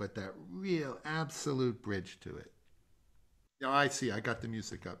heavy-handed way, but that real absolute bridge to it. I see. I got the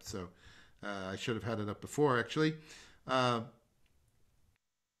music up, so I should have had it up before, actually. Uh,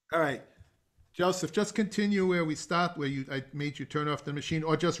 all right, Joseph, just continue where we stopped, where I made you turn off the machine,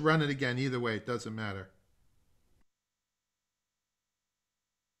 or just run it again. Either way, it doesn't matter.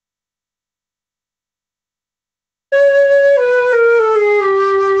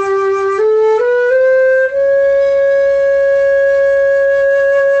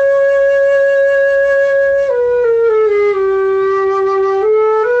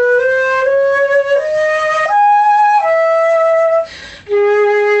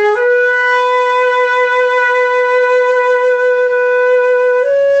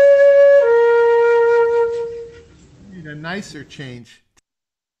 Need a nicer change.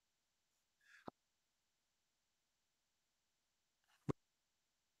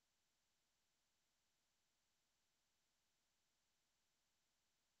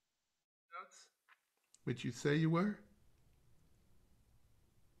 Notes? Would you say you were?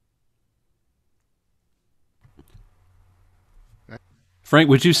 Frank,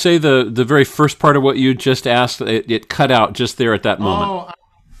 would you say the very first part of what you just asked, it cut out just there at that moment? Oh,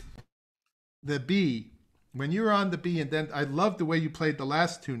 the B. When you were on the B, and then I loved the way you played the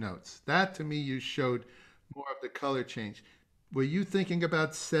last two notes. That to me, you showed more of the color change. Were you thinking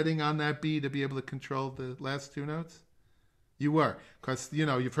about setting on that B to be able to control the last two notes? You were, because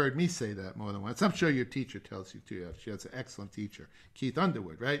you've heard me say that more than once. I'm sure your teacher tells you too. She has an excellent teacher. Keith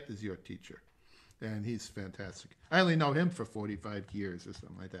Underwood, right, is your teacher, and he's fantastic. I only know him for 45 years or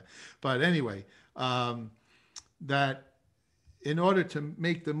something like that. But anyway, that in order to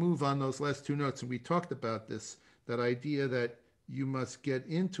make the move on those last two notes, and we talked about this, that idea that you must get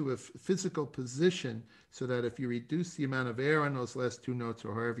into a physical position so that if you reduce the amount of air on those last two notes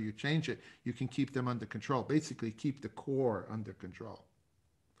or however you change it, you can keep them under control. Basically, keep the core under control.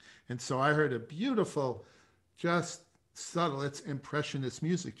 And so I heard a beautiful, just subtle, it's impressionist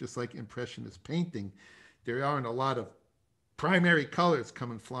music, just like impressionist painting. There aren't a lot of primary colors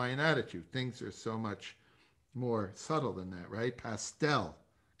coming flying out at you. Things are so much more subtle than that, right? Pastel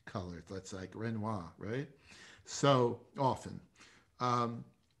colors, that's like Renoir, right? So often. Um,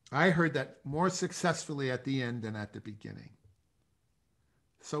 I heard that more successfully at the end than at the beginning.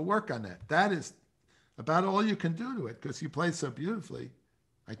 So work on that. That is about all you can do to it because you play so beautifully.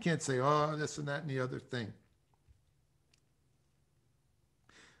 I can't say, oh, this and that and the other thing.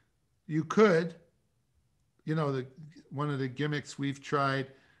 You could, one of the gimmicks we've tried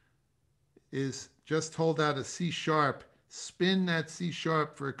is just hold out a C sharp, spin that C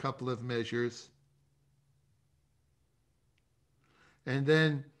sharp for a couple of measures, and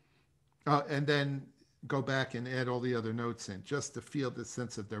then go back and add all the other notes in just to feel the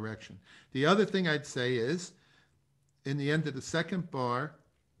sense of direction. The other thing I'd say is, in the end of the second bar,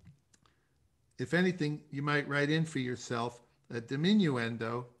 if anything, you might write in for yourself a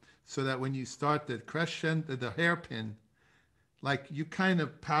diminuendo so that when you start the crescendo, the hairpin, like you kind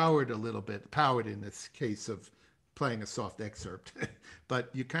of powered a little bit, powered in this case of playing a soft excerpt,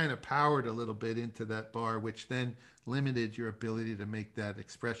 but you kind of powered a little bit into that bar, which then limited your ability to make that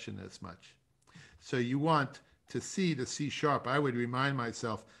expression as much. So you want to see the C sharp. I would remind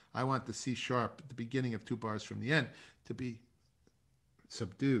myself, I want the C sharp at the beginning of two bars from the end to be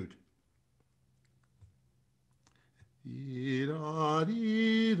subdued.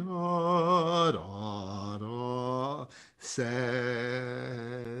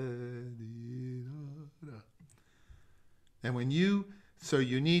 And so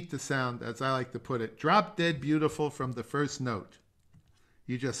you need to sound, as I like to put it, drop dead beautiful from the first note.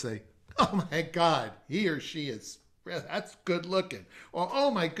 You just say, oh my God, he or she is, that's good looking. Or, oh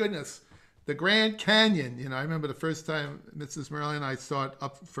my goodness, the Grand Canyon. You know, I remember the first time Mrs. Morelli and I saw it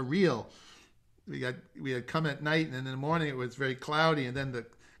up for real. We had come at night, and in the morning it was very cloudy, and then the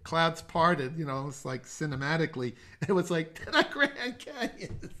clouds parted. You know, it's like cinematically. It was like the Grand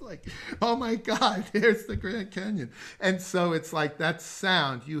Canyon. It's like, oh my God, here's the Grand Canyon. And so it's like that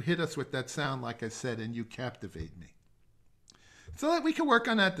sound. You hit us with that sound, like I said, and you captivate me. So that we can work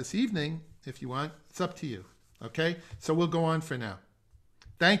on that this evening if you want. It's up to you. Okay? So we'll go on for now.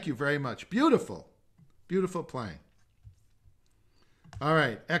 Thank you very much. Beautiful. Beautiful playing. All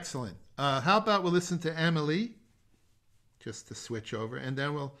right. Excellent. How about we'll listen to Emily, just to switch over, and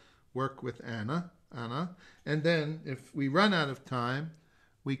then we'll work with Anna. And then if we run out of time,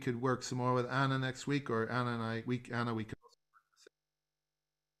 we could work some more with Anna next week, or Anna and I, we could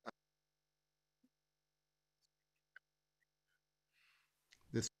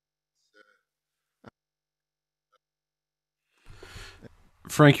this.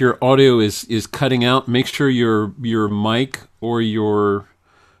 Frank, your audio is cutting out. Make sure your mic or your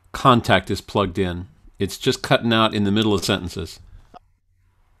contact is plugged in. It's just cutting out in the middle of sentences.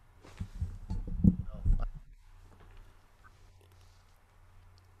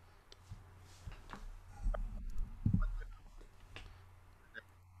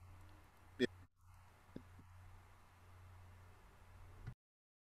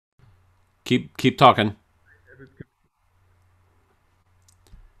 Keep talking.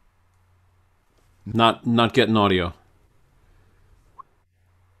 Not getting audio.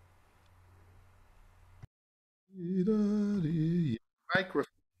 Microphone.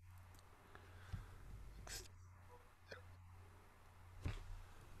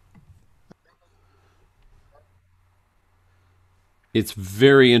 It's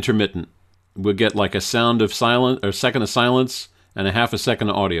very intermittent. We'll get like a sound of silence, or a second of silence, and a half a second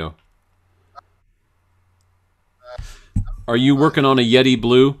of audio. Are you working on a Yeti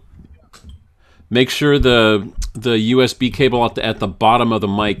Blue? Make sure the USB cable at the bottom of the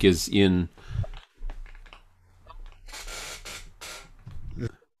mic is in.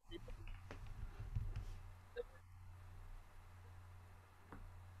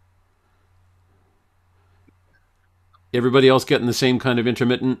 Everybody else getting the same kind of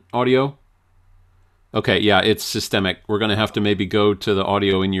intermittent audio? Okay, yeah, it's systemic. We're going to have to maybe go to the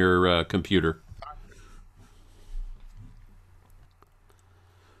audio in your computer.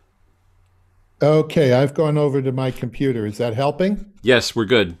 Okay, I've gone over to my computer. Is that helping? Yes, we're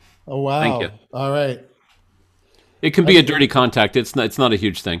good. Oh, wow. Thank you. All right. It can be a dirty contact. It's not a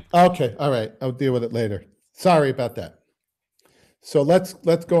huge thing. Okay, all right. I'll deal with it later. Sorry about that. So let's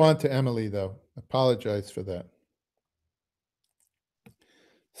go on to Emily, though. Apologize for that.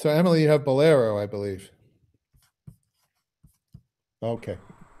 So Emily, you have Bolero, I believe. Okay.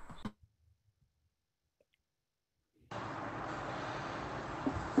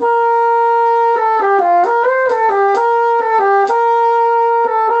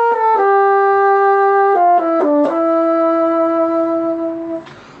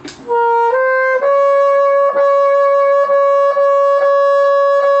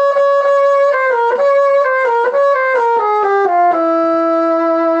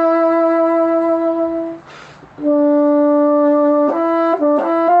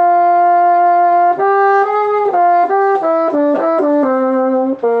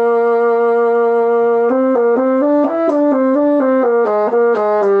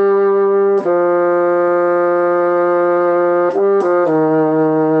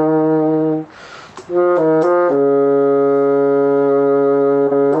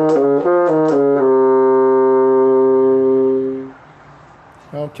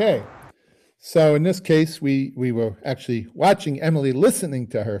 Okay. So in this case, we were actually watching Emily listening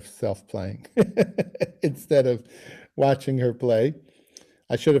to herself playing instead of watching her play.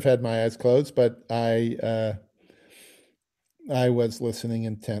 I should have had my eyes closed, but I was listening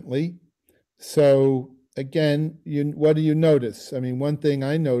intently. So again, what do you notice? I mean, one thing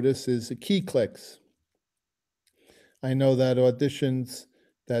I notice is the key clicks. I know that auditions,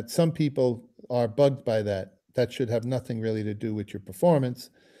 that some people are bugged by that. That should have nothing really to do with your performance,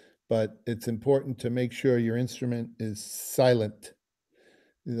 but it's important to make sure your instrument is silent.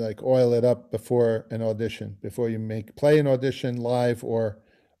 Like oil it up before an audition, before you play an audition live or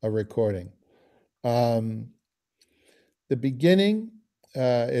a recording. The beginning,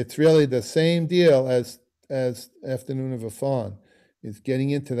 it's really the same deal as Afternoon of a Faun. It's getting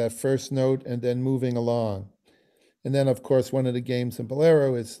into that first note and then moving along. And then, of course, one of the games in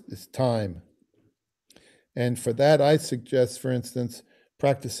Bolero is time. And for that, I suggest, for instance,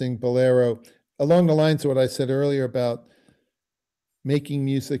 practicing Bolero along the lines of what I said earlier about making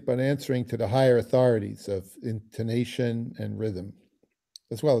music but answering to the higher authorities of intonation and rhythm,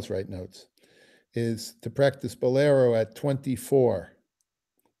 as well as right notes. is to practice bolero at 24.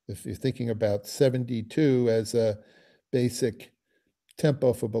 If you're thinking about 72 as a basic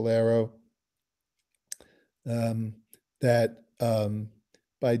tempo for bolero, that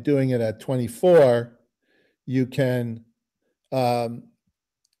by doing it at 24, you can,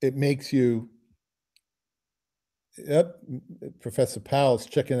 it makes you, yep, Professor Powell's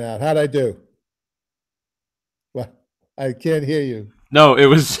checking it out. How'd I do? Well, I can't hear you. No, it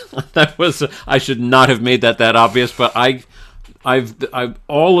was that was I should not have made that obvious, but I've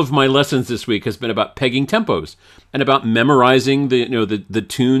all of my lessons this week has been about pegging tempos and about memorizing the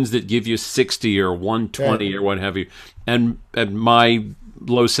tunes that give you 60 or 120 or what have you. And my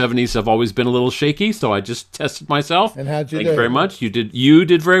low 70s have always been a little shaky, so I just tested myself. And how'd you do? Thank you very much. You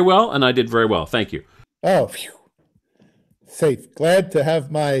did very well, and I did very well. Thank you. Oh, phew. Safe. Glad to have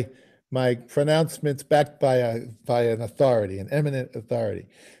my pronouncements backed by an authority, an eminent authority.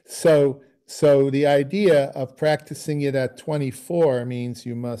 So the idea of practicing it at 24 means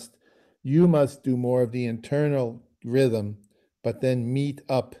you must do more of the internal rhythm, but then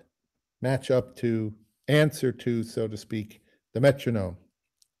match up to, answer to, so to speak, the metronome,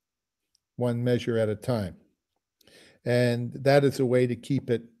 one measure at a time. And that is a way to keep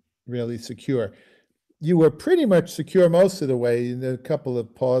it really secure. You were pretty much secure most of the way, and a couple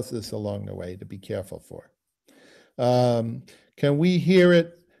of pauses along the way to be careful for. Can we hear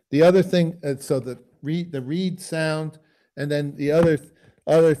it? The other thing, so the reed sound, and then the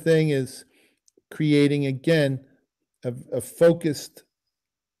other thing is creating again a focused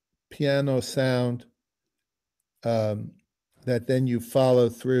piano sound that then you follow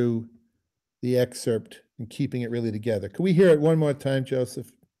through the excerpt and keeping it really together. Can we hear it one more time,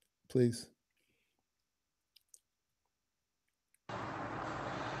 Joseph, please?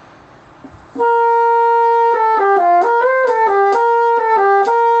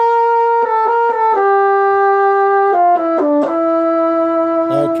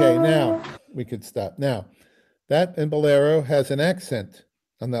 Okay, now we could stop. Now, that in bolero has an accent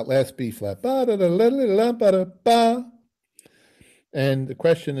on that last B flat. And the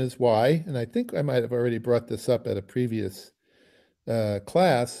question is why? And I think I might have already brought this up at a previous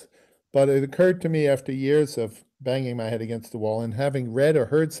class, but it occurred to me after years of banging my head against the wall and having read or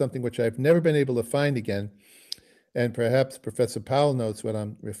heard something which I've never been able to find again, and perhaps Professor Powell knows what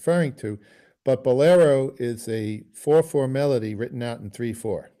I'm referring to, but bolero is a 4/4 melody written out in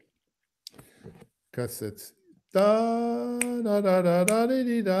 3/4. Because it's da da da da da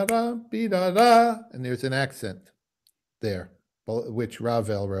dee da da be da da, and there's an accent there, which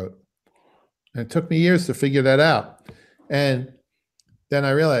Ravel wrote. And it took me years to figure that out. And then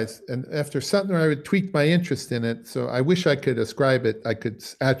I realized, and after something, I would tweak my interest in it. So I wish I could ascribe it. I could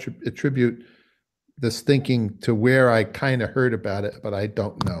attribute this thinking to where I kind of heard about it, but I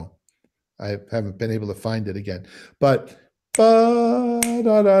don't know. I haven't been able to find it again. But all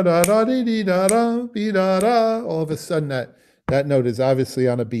of a sudden that note is obviously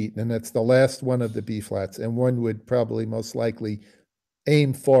on a beat, and that's the last one of the B flats, and one would probably most likely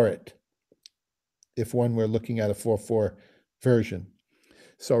aim for it if one were looking at a 4/4 version.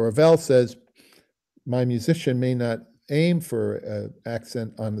 So Ravel says, my musician may not aim for an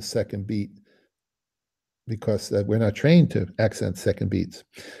accent on the second beat because we're not trained to accent second beats.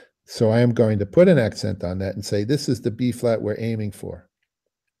 So I am going to put an accent on that and say, this is the B flat we're aiming for.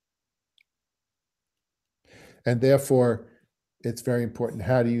 And therefore, it's very important.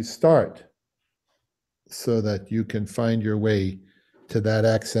 How do you start so that you can find your way to that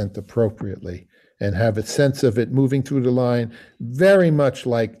accent appropriately and have a sense of it moving through the line, very much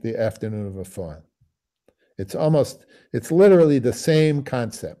like the Afternoon of a Faun. It's literally the same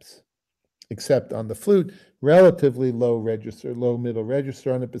concepts, except on the flute, relatively low middle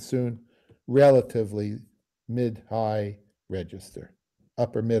register, on the bassoon, relatively mid-high register,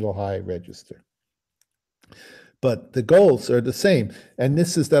 upper middle high register. But the goals are the same. And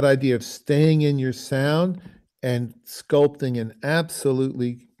this is that idea of staying in your sound and sculpting an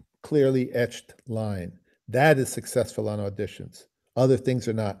absolutely clearly etched line. That is successful on auditions. Other things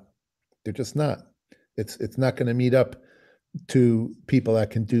are not. They're just not. It's not going to meet up to people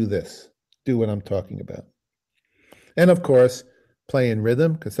that can do what I'm talking about. And of course, play in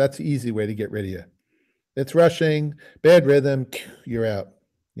rhythm, because that's the easy way to get rid of you. It's rushing, bad rhythm, you're out.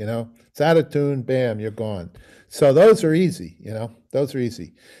 It's out of tune, bam, you're gone. So those are easy, those are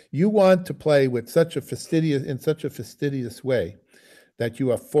easy. You want to play with in such a fastidious way that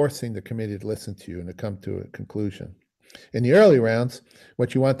you are forcing the committee to listen to you and to come to a conclusion. In the early rounds,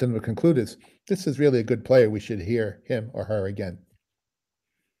 what you want them to conclude is, this is really a good player, we should hear him or her again.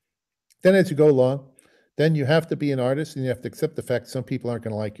 Then as you go along, then you have to be an artist and you have to accept the fact some people aren't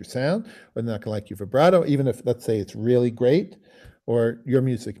going to like your sound or they're not going to like your vibrato, even if, let's say, it's really great, or your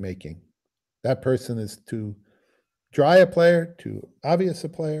music making. That person is too dry a player, too obvious a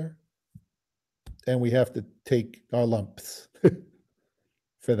player, and we have to take our lumps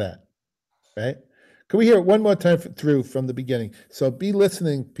for that, right? Can we hear it one more time through from the beginning? So be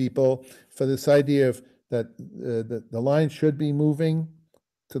listening, people, for this idea of that the line should be moving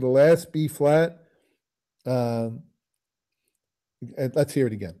to the last B flat. And let's hear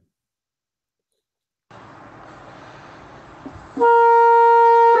it again.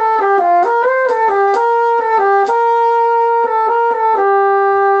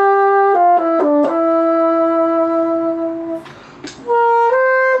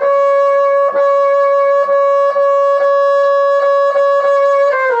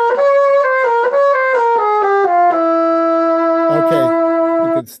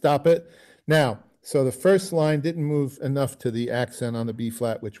 Stop it. Now, so the first line didn't move enough to the accent on the B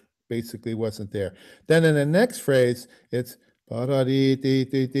flat, which basically wasn't there. Then in the next phrase, it's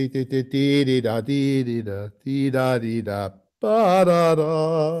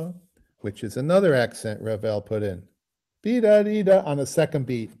which is another accent Ravel put in. On the second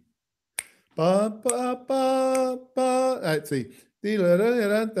beat. Let's see. There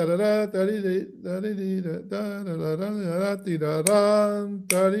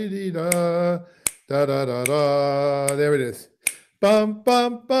it is. Bum,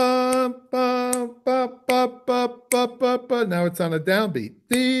 bum, bum, bum, bum, bum, bum, bum, bum, bum. Now it's on a downbeat.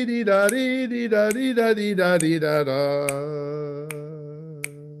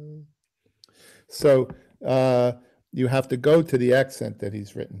 So you have to go to the accent that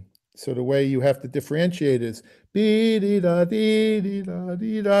he's written. So the way you have to differentiate is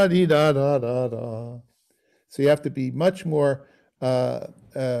be-dee-da-dee-dee-da-dee-da-dee-da-da-da-da. So you have to be much more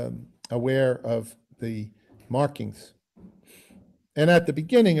aware of the markings. And at the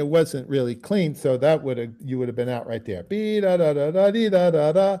beginning, it wasn't really clean, so that you would have been out right there.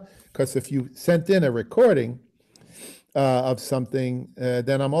 Be-da-da-da-da-dee-da-da-da. Because if you sent in a recording of something,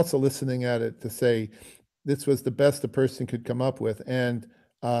 then I'm also listening at it to say, this was the best a person could come up with, and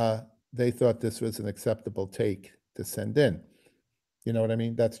they thought this was an acceptable take to send in. You know what I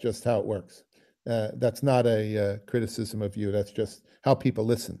mean? That's just how it works. That's not a criticism of you. That's just how people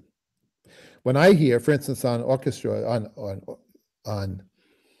listen. When I hear, for instance, on orchestra,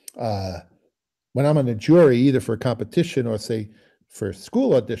 when I'm on a jury, either for a competition or say for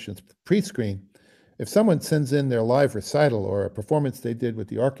school auditions, pre-screen, if someone sends in their live recital or a performance they did with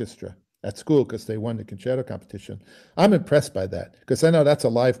the orchestra at school because they won the concerto competition, I'm impressed by that because I know that's a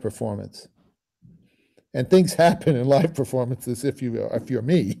live performance. And things happen in live performances if you're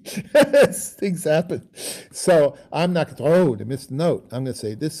me. Things happen. So I'm not going to, oh, they missed a note. I'm going to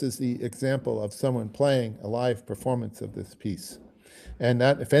say, this is the example of someone playing a live performance of this piece. And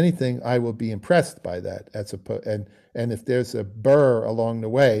that, if anything, I will be impressed by that. And if there's a burr along the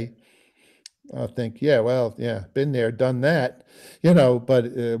way, I'll think, yeah, well, yeah, been there, done that,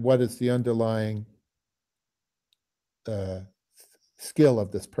 but what is the underlying skill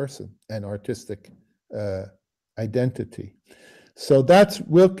of this person and artistic identity? So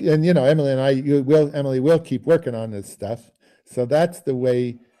and Emily and Emily will keep working on this stuff. So that's the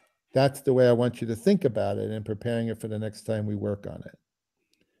way I want you to think about it and preparing it for the next time we work on it.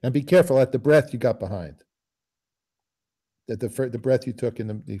 And be careful at the breath you got behind. That the breath you took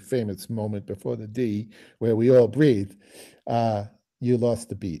in the famous moment before the D, where we all breathe, you lost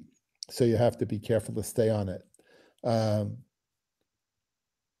the beat. So you have to be careful to stay on it. And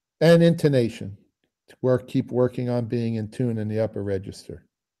intonation. Keep working on being in tune in the upper register.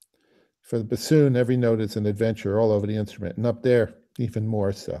 For the bassoon, every note is an adventure all over the instrument, and up there, even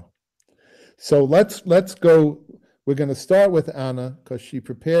more so. So let's go. We're going to start with Anna because she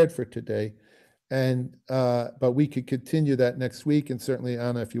prepared for today. And but we could continue that next week, and certainly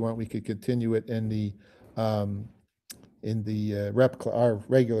Anna, if you want, we could continue it in the our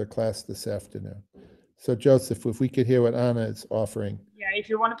regular class this afternoon. So Joseph, if we could hear what Anna is offering. Yeah, if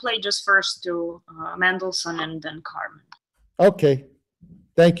you want to play, just first do Mendelssohn and then Carmen. Okay,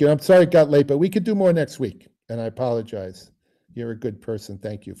 thank you. I'm sorry it got late, but we could do more next week, and I apologize. You're a good person.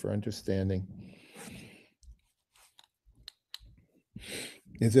 Thank you for understanding.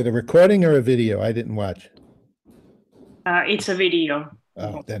 Is it a recording or a video? I didn't watch. It's a video.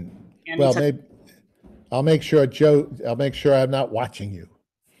 Oh, then, And well, maybe I'll make sure, Joe, I'll make sure I'm not watching you.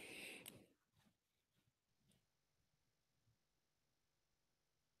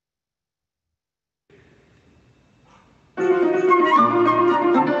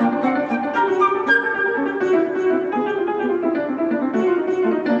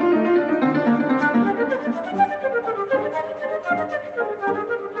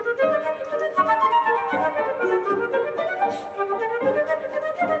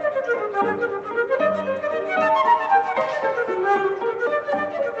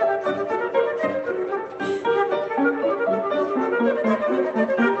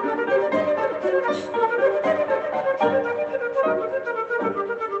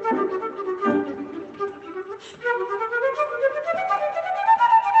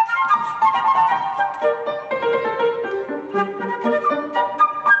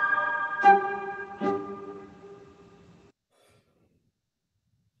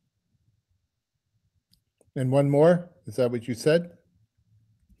 And one more? Is that what you said?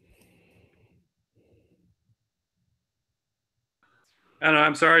 Anna,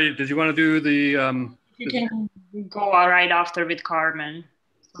 I'm sorry. Did you want to do the? You can go right after with Carmen,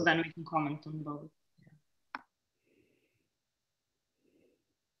 so then we can comment on both.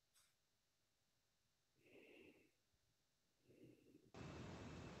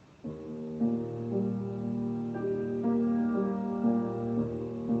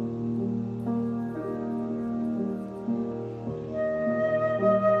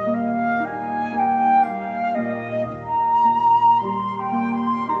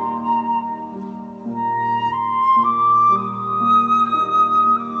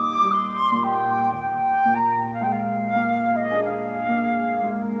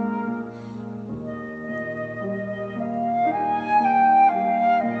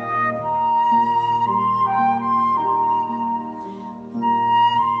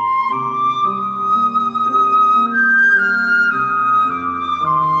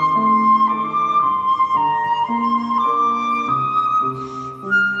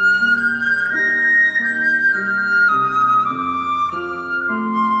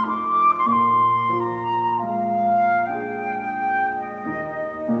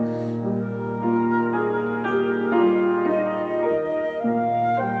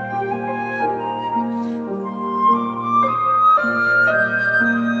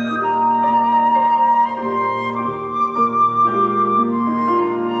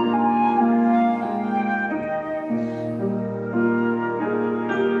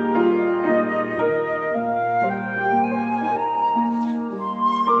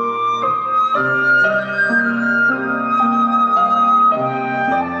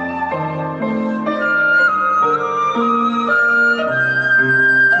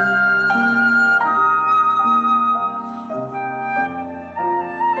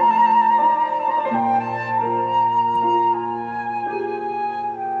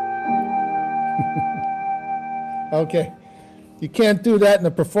 Okay. You can't do that in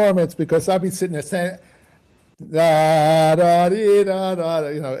a performance because I'll be sitting there saying, da, da, dee, da,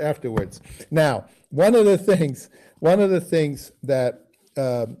 da, afterwards. Now, one of the things that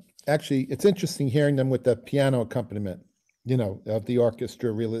actually, it's interesting hearing them with the piano accompaniment, of the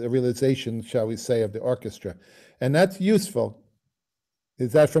orchestra, realization, shall we say, of the orchestra. And that's useful.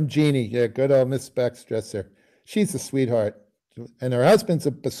 Is that from Jeannie? Yeah, good old Miss Baxdresser. She's a sweetheart. And her husband's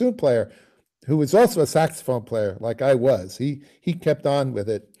a bassoon player who was also a saxophone player, like I was. He kept on with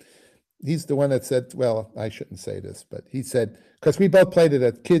it. He's the one that said, well, I shouldn't say this, but he said, because we both played it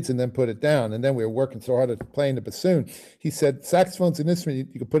as kids and then put it down, and then we were working so hard at playing the bassoon. He said, saxophone's an instrument,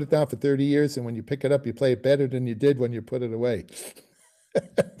 you can put it down for 30 years, and when you pick it up, you play it better than you did when you put it away.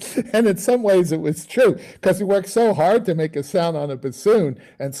 And in some ways it was true, because we worked so hard to make a sound on a bassoon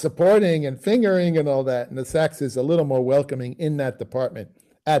and supporting and fingering and all that, and the sax is a little more welcoming in that department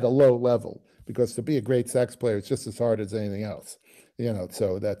at a low level, because to be a great sax player is just as hard as anything else.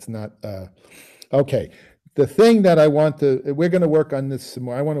 So that's not, okay. The thing that we're going to work on this some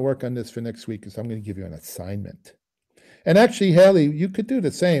more. I want to work on this for next week because I'm going to give you an assignment. And actually, Haley, you could do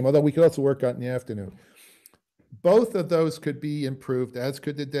the same, although we could also work on it in the afternoon. Both of those could be improved, as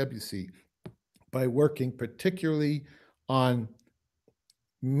could the Debussy, by working particularly on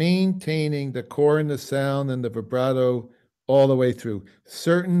maintaining the core and the sound and the vibrato all the way through.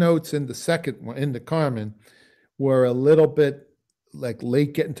 Certain notes in the second one, in the Carmen, were a little bit like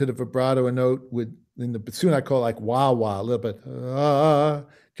late getting to the vibrato a note would, in the bassoon I call it like wah wah, a little bit,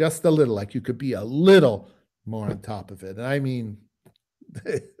 just a little, like you could be a little more on top of it. And I mean,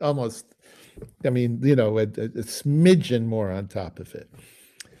 almost, a smidgen more on top of it.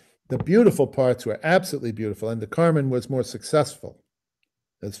 The beautiful parts were absolutely beautiful, and the Carmen was more successful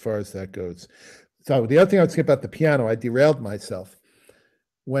as far as that goes. So the other thing I would say about the piano, I derailed myself.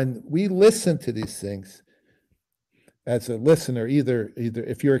 When we listen to these things, as a listener, either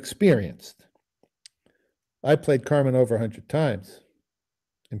if you're experienced, I played Carmen over 100 times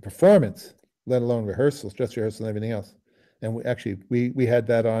in performance, let alone rehearsals, dress rehearsal and everything else. And we had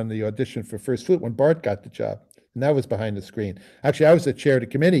that on the audition for First Flute when Bart got the job, and that was behind the screen. Actually, I was the chair of the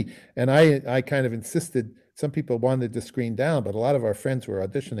committee, and I kind of insisted. Some people wanted the screen down, but a lot of our friends were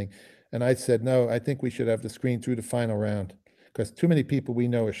auditioning, and I said, no, I think we should have the screen through the final round, because too many people we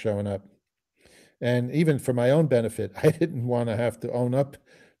know are showing up. And even for my own benefit, I didn't want to have to own up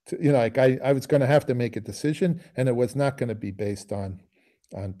to, like I was going to have to make a decision, and it was not going to be based on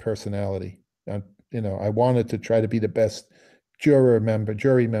personality. I wanted to try to be the best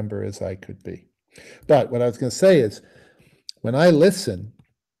jury member as I could be. But what I was going to say is, when I listen,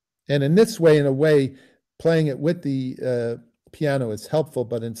 and in this way, in a way, playing it with the piano is helpful,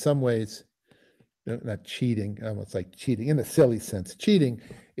 but in some ways, not cheating, almost like cheating in a silly sense. Cheating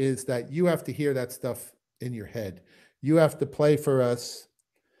is that you have to hear that stuff in your head. You have to play for us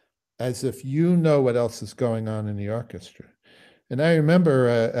as if you know what else is going on in the orchestra. And I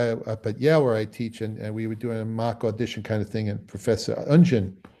remember up at Yale where I teach, and we were doing a mock audition kind of thing, and Professor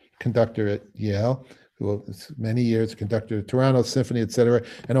Unjan, conductor at Yale, who was many years conductor of Toronto Symphony, et cetera,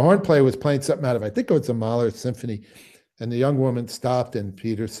 and a horn player was playing something out of, I think it was a Mahler symphony, and the young woman stopped, and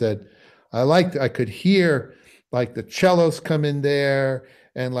Peter said, I could hear like the cellos come in there,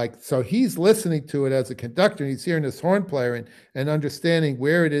 and so he's listening to it as a conductor, and he's hearing this horn player and understanding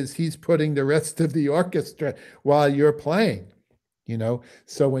where it is he's putting the rest of the orchestra while you're playing.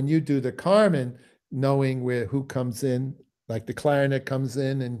 So when you do the Carmen, knowing who comes in, like the clarinet comes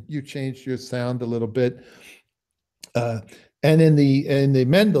in, and you change your sound a little bit. And in the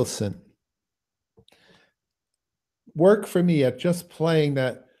Mendelssohn, work for me at just playing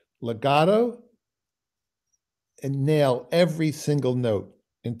that legato and nail every single note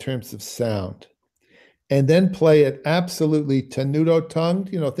in terms of sound, and then play it absolutely tenuto-tongued,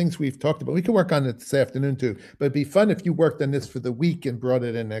 things we've talked about. We can work on it this afternoon too, but it'd be fun if you worked on this for the week and brought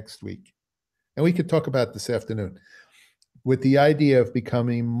it in next week. And we could talk about it this afternoon, with the idea of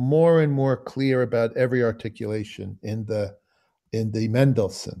becoming more and more clear about every articulation in the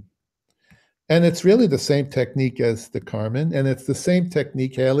Mendelssohn. And it's really the same technique as the Carmen, and it's the same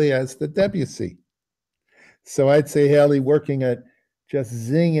technique, Haley, as the Debussy. So I'd say, Haley, working at just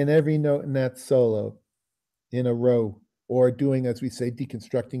zinging every note in that solo in a row, or doing, as we say,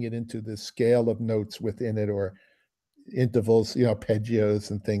 deconstructing it into the scale of notes within it, or intervals, arpeggios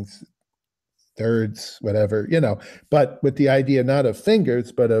and things, thirds, whatever, but with the idea not of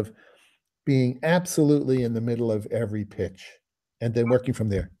fingers, but of being absolutely in the middle of every pitch, and then working from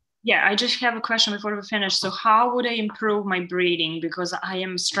there. Yeah, I just have a question before we finish. So how would I improve my breathing? Because I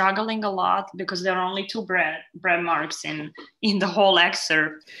am struggling a lot, because there are only 2 breath marks in the whole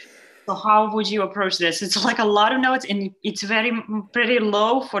excerpt. So how would you approach this? It's like a lot of notes, and it's pretty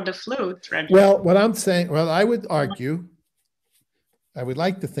low for the flute, right? Well, what I'm saying, I would argue, I would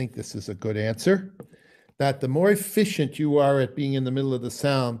like to think this is a good answer, that the more efficient you are at being in the middle of the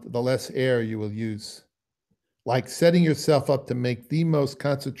sound, the less air you will use. Like setting yourself up to make the most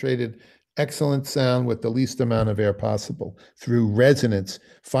concentrated, excellent sound with the least amount of air possible through resonance,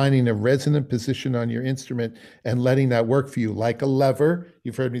 finding a resonant position on your instrument and letting that work for you, like a lever.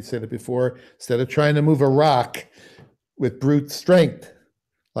 You've heard me say it before. Instead of trying to move a rock with brute strength,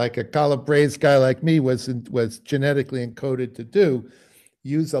 like a Calabrese guy like me was genetically encoded to do,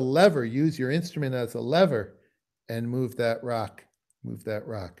 use a lever, use your instrument as a lever, and move that rock,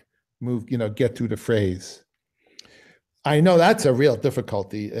 get through the phrase. I know that's a real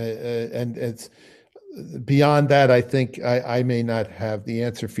difficulty, and it's beyond that. I think I may not have the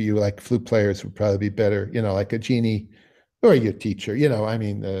answer for you. Like flute players would probably be better, like a Jeannie, or your teacher,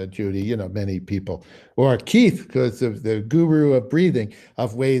 Judy, many people, or Keith, because of the guru of breathing,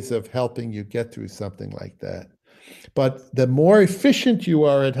 of ways of helping you get through something like that. But the more efficient you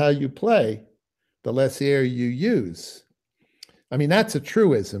are at how you play, the less air you use. I mean, that's a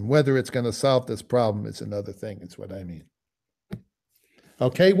truism. Whether it's going to solve this problem is another thing, is what I mean.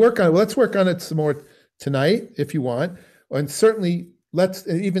 Okay, let's work on it some more tonight if you want. And certainly let's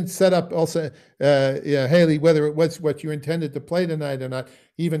even set up also, Haley, whether it was what you intended to play tonight or not,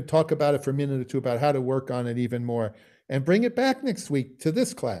 even talk about it for a minute or two about how to work on it even more, and bring it back next week to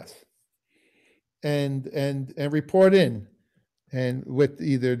this class and report in, and with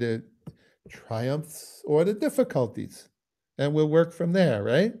either the triumphs or the difficulties. And we'll work from there,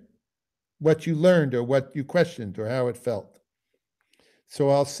 right? What you learned, or what you questioned, or how it felt. So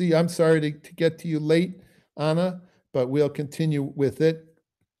I'm sorry to get to you late, Anna, but we'll continue with it.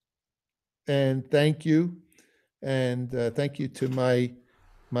 And thank you. And thank you to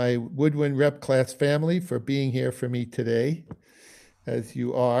my Woodwind Rep class family for being here for me today. As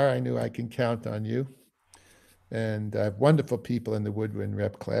you are, I knew I can count on you. And I have wonderful people in the Woodwind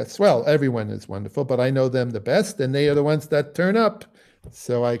Rep class. Well, everyone is wonderful, but I know them the best, and they are the ones that turn up.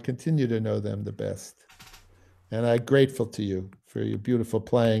 So I continue to know them the best. And I'm grateful to you for your beautiful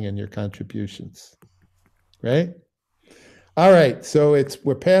playing and your contributions. Right? All right. So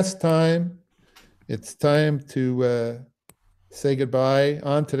we're past time. It's time to say goodbye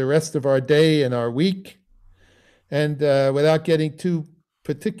on to the rest of our day and our week. And without getting too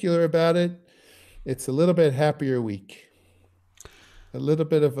particular about it, it's a little bit happier week. A little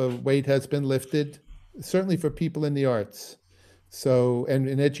bit of a weight has been lifted, certainly for people in the arts, so and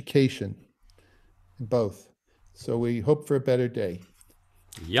in education, both. So we hope for a better day.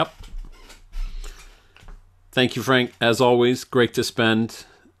 Yep. Thank you, Frank. As always, great to spend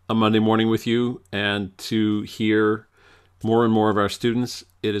a Monday morning with you and to hear more and more of our students.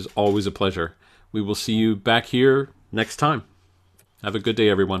 It is always a pleasure. We will see you back here next time. Have a good day,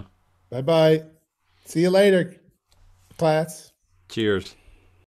 everyone. Bye-bye. See you later, class. Cheers.